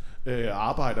skolelærernes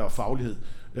arbejde og faglighed,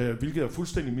 hvilket er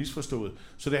fuldstændig misforstået.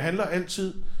 Så det handler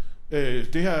altid,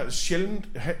 det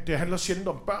handler sjældent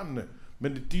om børnene,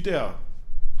 men de der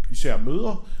især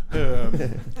mødre,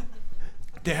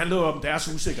 det handler jo om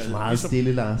deres usikkerhed. Meget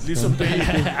stille, Lars.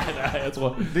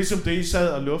 Ligesom det, I sad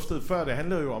og luftede før, det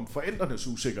handler jo om forældrenes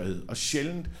usikkerhed, og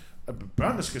sjældent.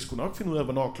 Børnene skal sgu nok finde ud af,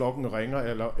 hvornår klokken ringer,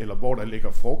 eller hvor der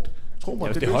ligger frugt. Tro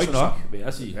mig, det er højt nok, vil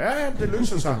jeg sige. Ja, det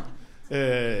løser sig.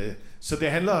 Så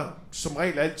det handler som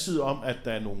regel altid om, at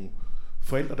der er nogle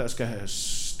forældre, der skal have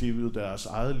stivet deres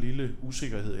eget lille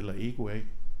usikkerhed eller ego af.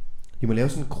 De må lave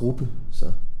sådan en gruppe,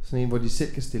 så. Sådan en, hvor de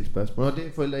selv kan stille spørgsmål. Nå, det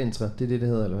er forældreintra, det er det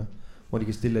hedder, eller hvad? hvor de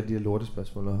kan stille de der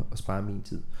lortespørgsmål og spare min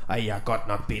tid. Ej, jeg er godt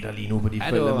nok bitter lige nu på de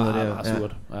Ja, det forældre var der. meget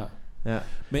surt. Ja. Ja.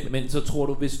 Men så tror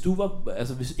du, hvis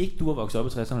ikke du var vokset op i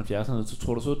 60'erne og 70'erne, så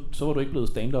tror du, så var du ikke blevet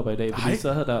stand-upper i dag, fordi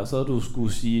så havde du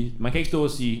skulle sige, man kan ikke stå og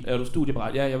sige, er du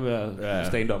studieparat? Ja, jeg vil være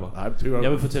stand-upper. Nej,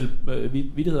 jeg vil fortælle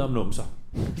vittigheder om numser.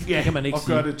 Det kan man ikke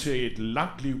sige. Og gøre det til et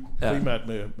langt liv, primært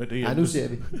med det. Nej, nu ser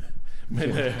vi. Men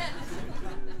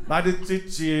nej,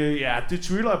 det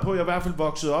tvivler jeg på. Jeg er i hvert fald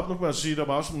vokset op. Nu kan man sige, der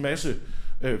var også en masse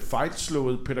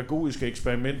fejlslåede pædagogiske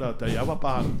eksperimenter, da jeg var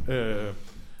barn.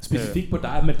 Specifikt på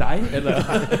dig, med dig, eller?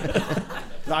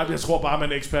 Nej, jeg tror bare,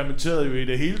 man eksperimenterede jo i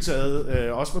det hele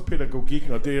taget, også med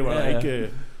pædagogikken, og det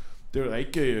var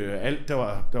ikke alt,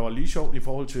 der var lige sjovt i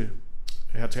forhold til,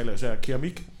 her taler jeg så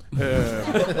keramik.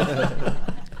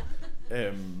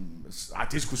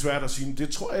 Det er sgu svært at sige. Det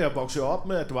tror jeg voksede op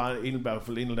med, at det var i hvert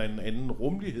fald en eller anden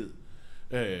rummelighed.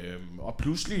 Og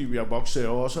pludselig, jeg voksede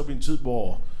også op i en tid,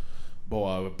 hvor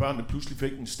børnene pludselig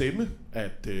fik en stemme,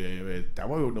 at der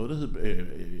var jo noget, der hed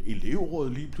elevråd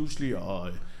lige pludselig,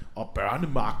 og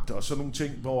børnemagt og sådan nogle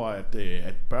ting, hvor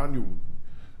at børn jo,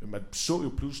 man så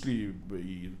jo pludselig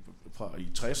i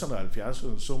 60'erne og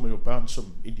 70'erne, så man jo børn som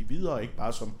individer, ikke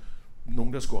bare som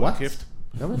nogen, der skulle holde kæft.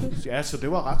 Ja, så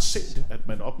det var ret sent, at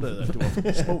man opdagede, at det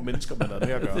var små mennesker, man havde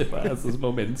med at gøre. Det var altså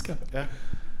små mennesker. Ja.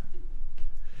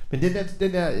 Men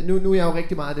den der nu er jeg jo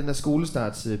rigtig meget i den der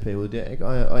skolestartsperiode der, ikke?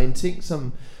 Og en ting,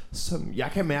 som jeg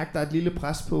kan mærke, der er et lille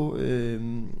pres på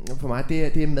for mig,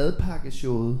 det er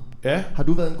madpakkeshowet. Ja. Har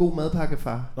du været en god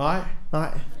madpakkefar?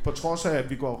 Nej. På trods af, at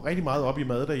vi går rigtig meget op i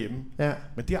mad derhjemme. Ja.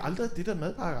 Men det er aldrig, det der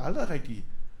madpakke er aldrig rigtig.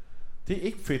 Det er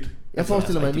ikke fedt. Jeg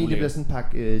forestiller mig, at min det bliver sådan en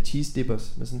pakke cheese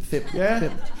dippers med sådan 5.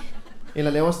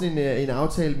 Eller laver sådan en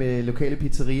aftale med lokale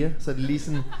pizzeria, så det lige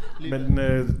sådan. Men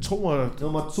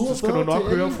så skal du nok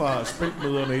høre fra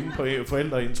spilmøderne inde på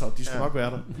forældreindtræk. De skal nok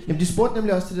være der. Jamen de spurgte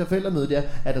nemlig også til det der forældremøde der,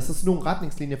 er der så sådan nogle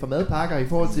retningslinjer for madpakker i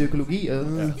forhold til økologi?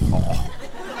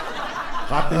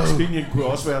 Retningslinjen kunne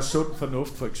også være sund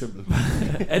fornuft, for eksempel.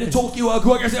 Er det 2 skiver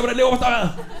agurk, jeg ser, hvordan lever på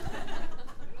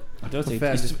det var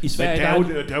tænkt. I Sverige,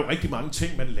 der er jo rigtig mange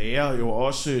ting, man lærer jo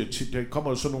også. Der kommer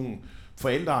jo sådan nogle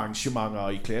forældrearrangementer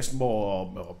i klassen,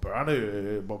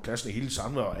 hvor klassen er hele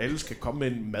sammen, og alle skal komme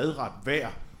med en madret hver.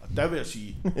 Og der vil jeg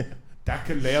sige, der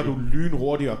kan lære du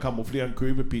lynhurtigt at kamuflere en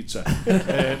købepizza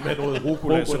med noget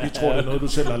rucola, så vi tror, det er noget, du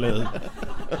selv har lavet.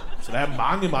 Så der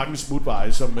er mange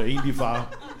smutveje, som egentlig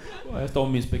far. Og jeg står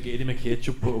med min spaghetti med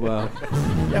ketchup på, bare.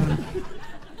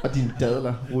 Og dine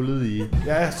dadler rullet i.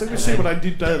 Ja, så kan vi se, hvordan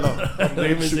dine dadler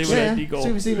så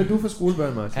kan vi se, hvad du får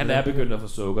skolebørn, Martin. Han er begyndt at få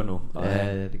sukker nu, og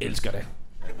jeg elsker det.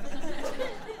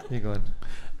 Det er godt.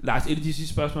 Lars, et af de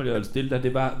sidste spørgsmål, jeg ville stille dig,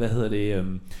 det var,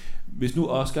 hvis nu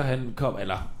Oscar, han kom,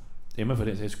 eller Emma for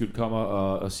den sags skyld, kommer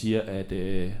og siger, at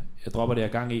jeg dropper det,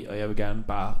 jeg gang i, og jeg vil gerne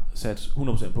bare satse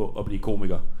 100% på at blive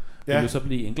komiker. Ja. Vil du så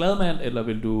blive en glad mand, eller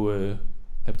vil du have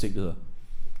betænkeligheder?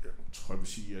 Jeg tror, jeg vil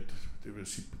sige, at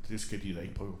det skal de da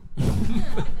ikke prøve.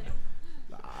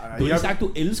 Du har ikke sagt,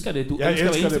 du elsker det. Jeg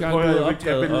elsker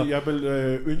det. Jeg vil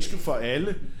ønske for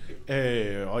alle,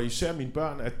 og især mine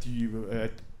børn, at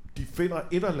de finder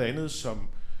et eller andet,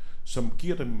 som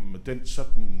giver dem den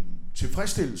sådan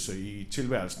tilfredsstillelse i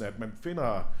tilværelsen, at man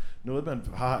finder noget, man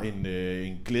har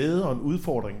en glæde og en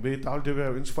udfordring ved. Der vil det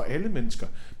være ønske for alle mennesker.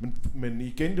 Men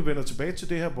igen, det vender tilbage til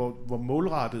det her, hvor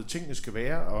målrettet tingene skal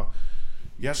være, og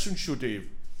jeg synes jo, det er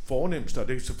fornemmest, og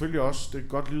det er selvfølgelig også, det kan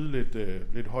godt lyde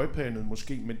lidt højpanet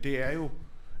måske, men det er jo,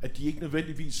 at de ikke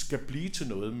nødvendigvis skal blive til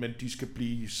noget, men de skal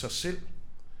blive sig selv.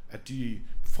 At de,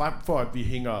 frem for at vi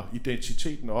hænger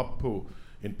identiteten op på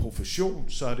en profession,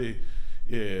 så er det,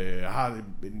 har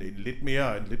en lidt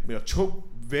mere tung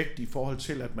vægt i forhold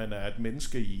til, at man er et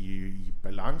menneske i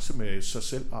balance med sig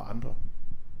selv og andre.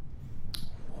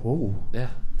 Ja,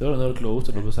 det var noget af det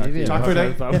klogeste, du blev sagt. Tak for i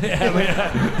dag.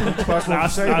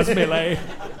 Lars melder af.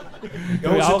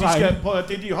 Jo, så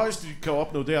det er de højeste, de kan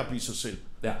opnå, det er at blive sig selv.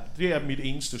 Ja. Det er mit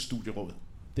eneste studieråd.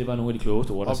 Det var nogle af de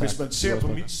klogeste ord, der og hvis man ser på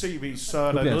mit CV, så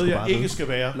er der noget, jeg ikke skal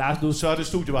være. Lars, så er det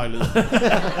studievejleder.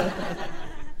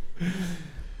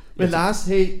 Men Lars,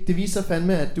 hey, det viser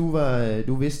fandme, at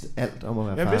du vidste alt om at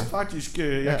være far. Jeg vidste faktisk,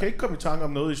 jeg kan ikke komme i tanke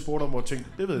om noget i sport, om at tænke,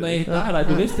 det ved jeg ikke. Nej,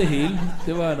 du vidste det hele.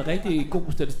 Det var en rigtig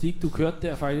god statistik, du kørte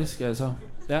der faktisk, altså.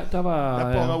 Ja, der var...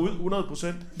 Jeg bonger ud 100%.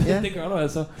 Ja. Det gør du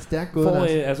altså. Stærkt gået, Lars.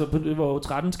 Altså, det var jo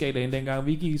 13-skalaen dengang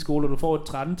vi gik i skole, og du får et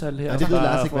 13-tal her. Ja, det ved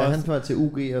Lars ikke, hvad han får til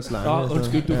UG og slange. Nå,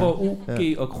 undskyld, du får UG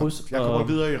og kryds. Jeg kommer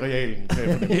videre i realen.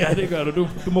 Ja, det gør du.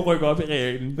 Du må rykke op i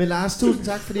realen. Men Lars, tusind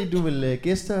tak, fordi du vil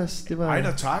gæste os. Det var... Ej,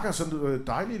 der takker sådan et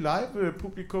dejligt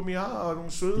live-publikum, I har, og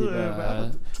nogle søde værter.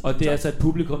 Og det er altså et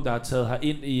publikum, der har taget her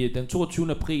ind i den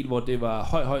 22. april, hvor det var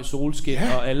høj solskin,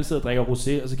 og alle sidder og drikker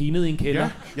rosé, og så gik I ned i en kælder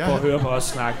for at høre på os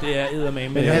snakke. Det er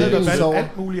eddermame med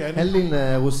alt muligt andet. Halvdelen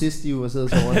af rosé-stive og sidder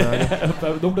og sover. Der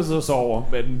er nogen, der sidder og sover.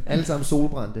 Men... Alle sammen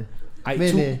solbrændte. Ej,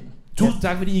 men, tusind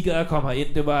tak, fordi I gad at komme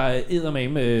herind. Det var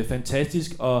eddermame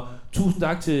fantastisk, og tusind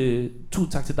tak til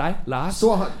dig, Lars.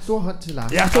 Stor hånd til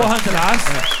Lars. Ja, stor hånd til Lars.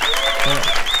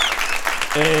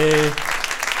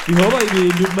 Vi håber, I vil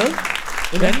lytte med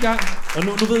en anden gang. Og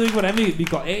nu ved vi ikke, hvordan vi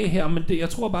går af her, men jeg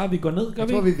tror bare, vi går ned. Jeg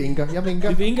tror, vi vinker. Jeg vinker.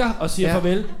 Vi vinker og siger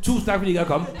farvel. Tusind tak, fordi I gad at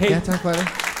komme. Hej. Ja, tak for det.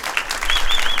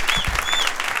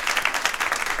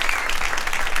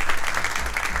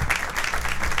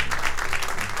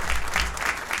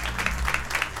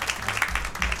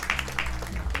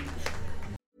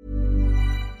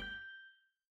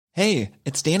 Hey,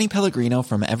 it's Danny Pellegrino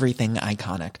from Everything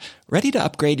Iconic. Ready to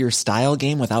upgrade your style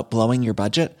game without blowing your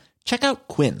budget? Check out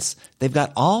Quince. They've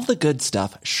got all the good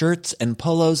stuff, shirts and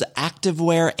polos,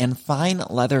 activewear, and fine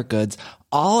leather goods,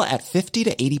 all at 50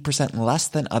 to 80% less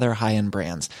than other high-end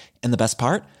brands. And the best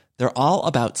part? They're all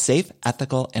about safe,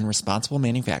 ethical, and responsible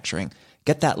manufacturing.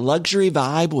 Get that luxury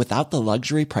vibe without the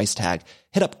luxury price tag.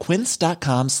 Hit up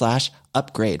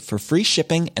quince.com/upgrade for free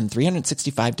shipping and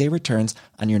 365-day returns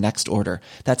on your next order.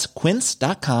 That's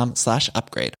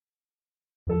quince.com/upgrade.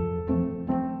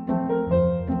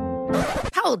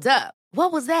 Hold up.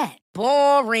 What was that?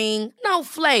 Boring. No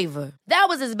flavor. That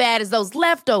was as bad as those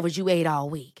leftovers you ate all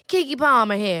week. Keke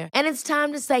Palmer here, and it's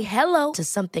time to say hello to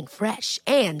something fresh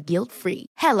and guilt-free.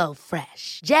 Hello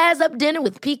Fresh. Jazz up dinner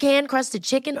with pecan-crusted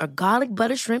chicken or garlic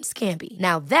butter shrimp scampi.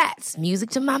 Now that's music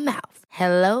to my mouth.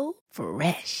 Hello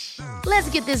Fresh. Let's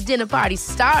get this dinner party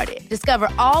started. Discover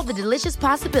all the delicious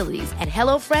possibilities at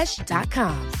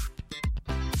HelloFresh.com.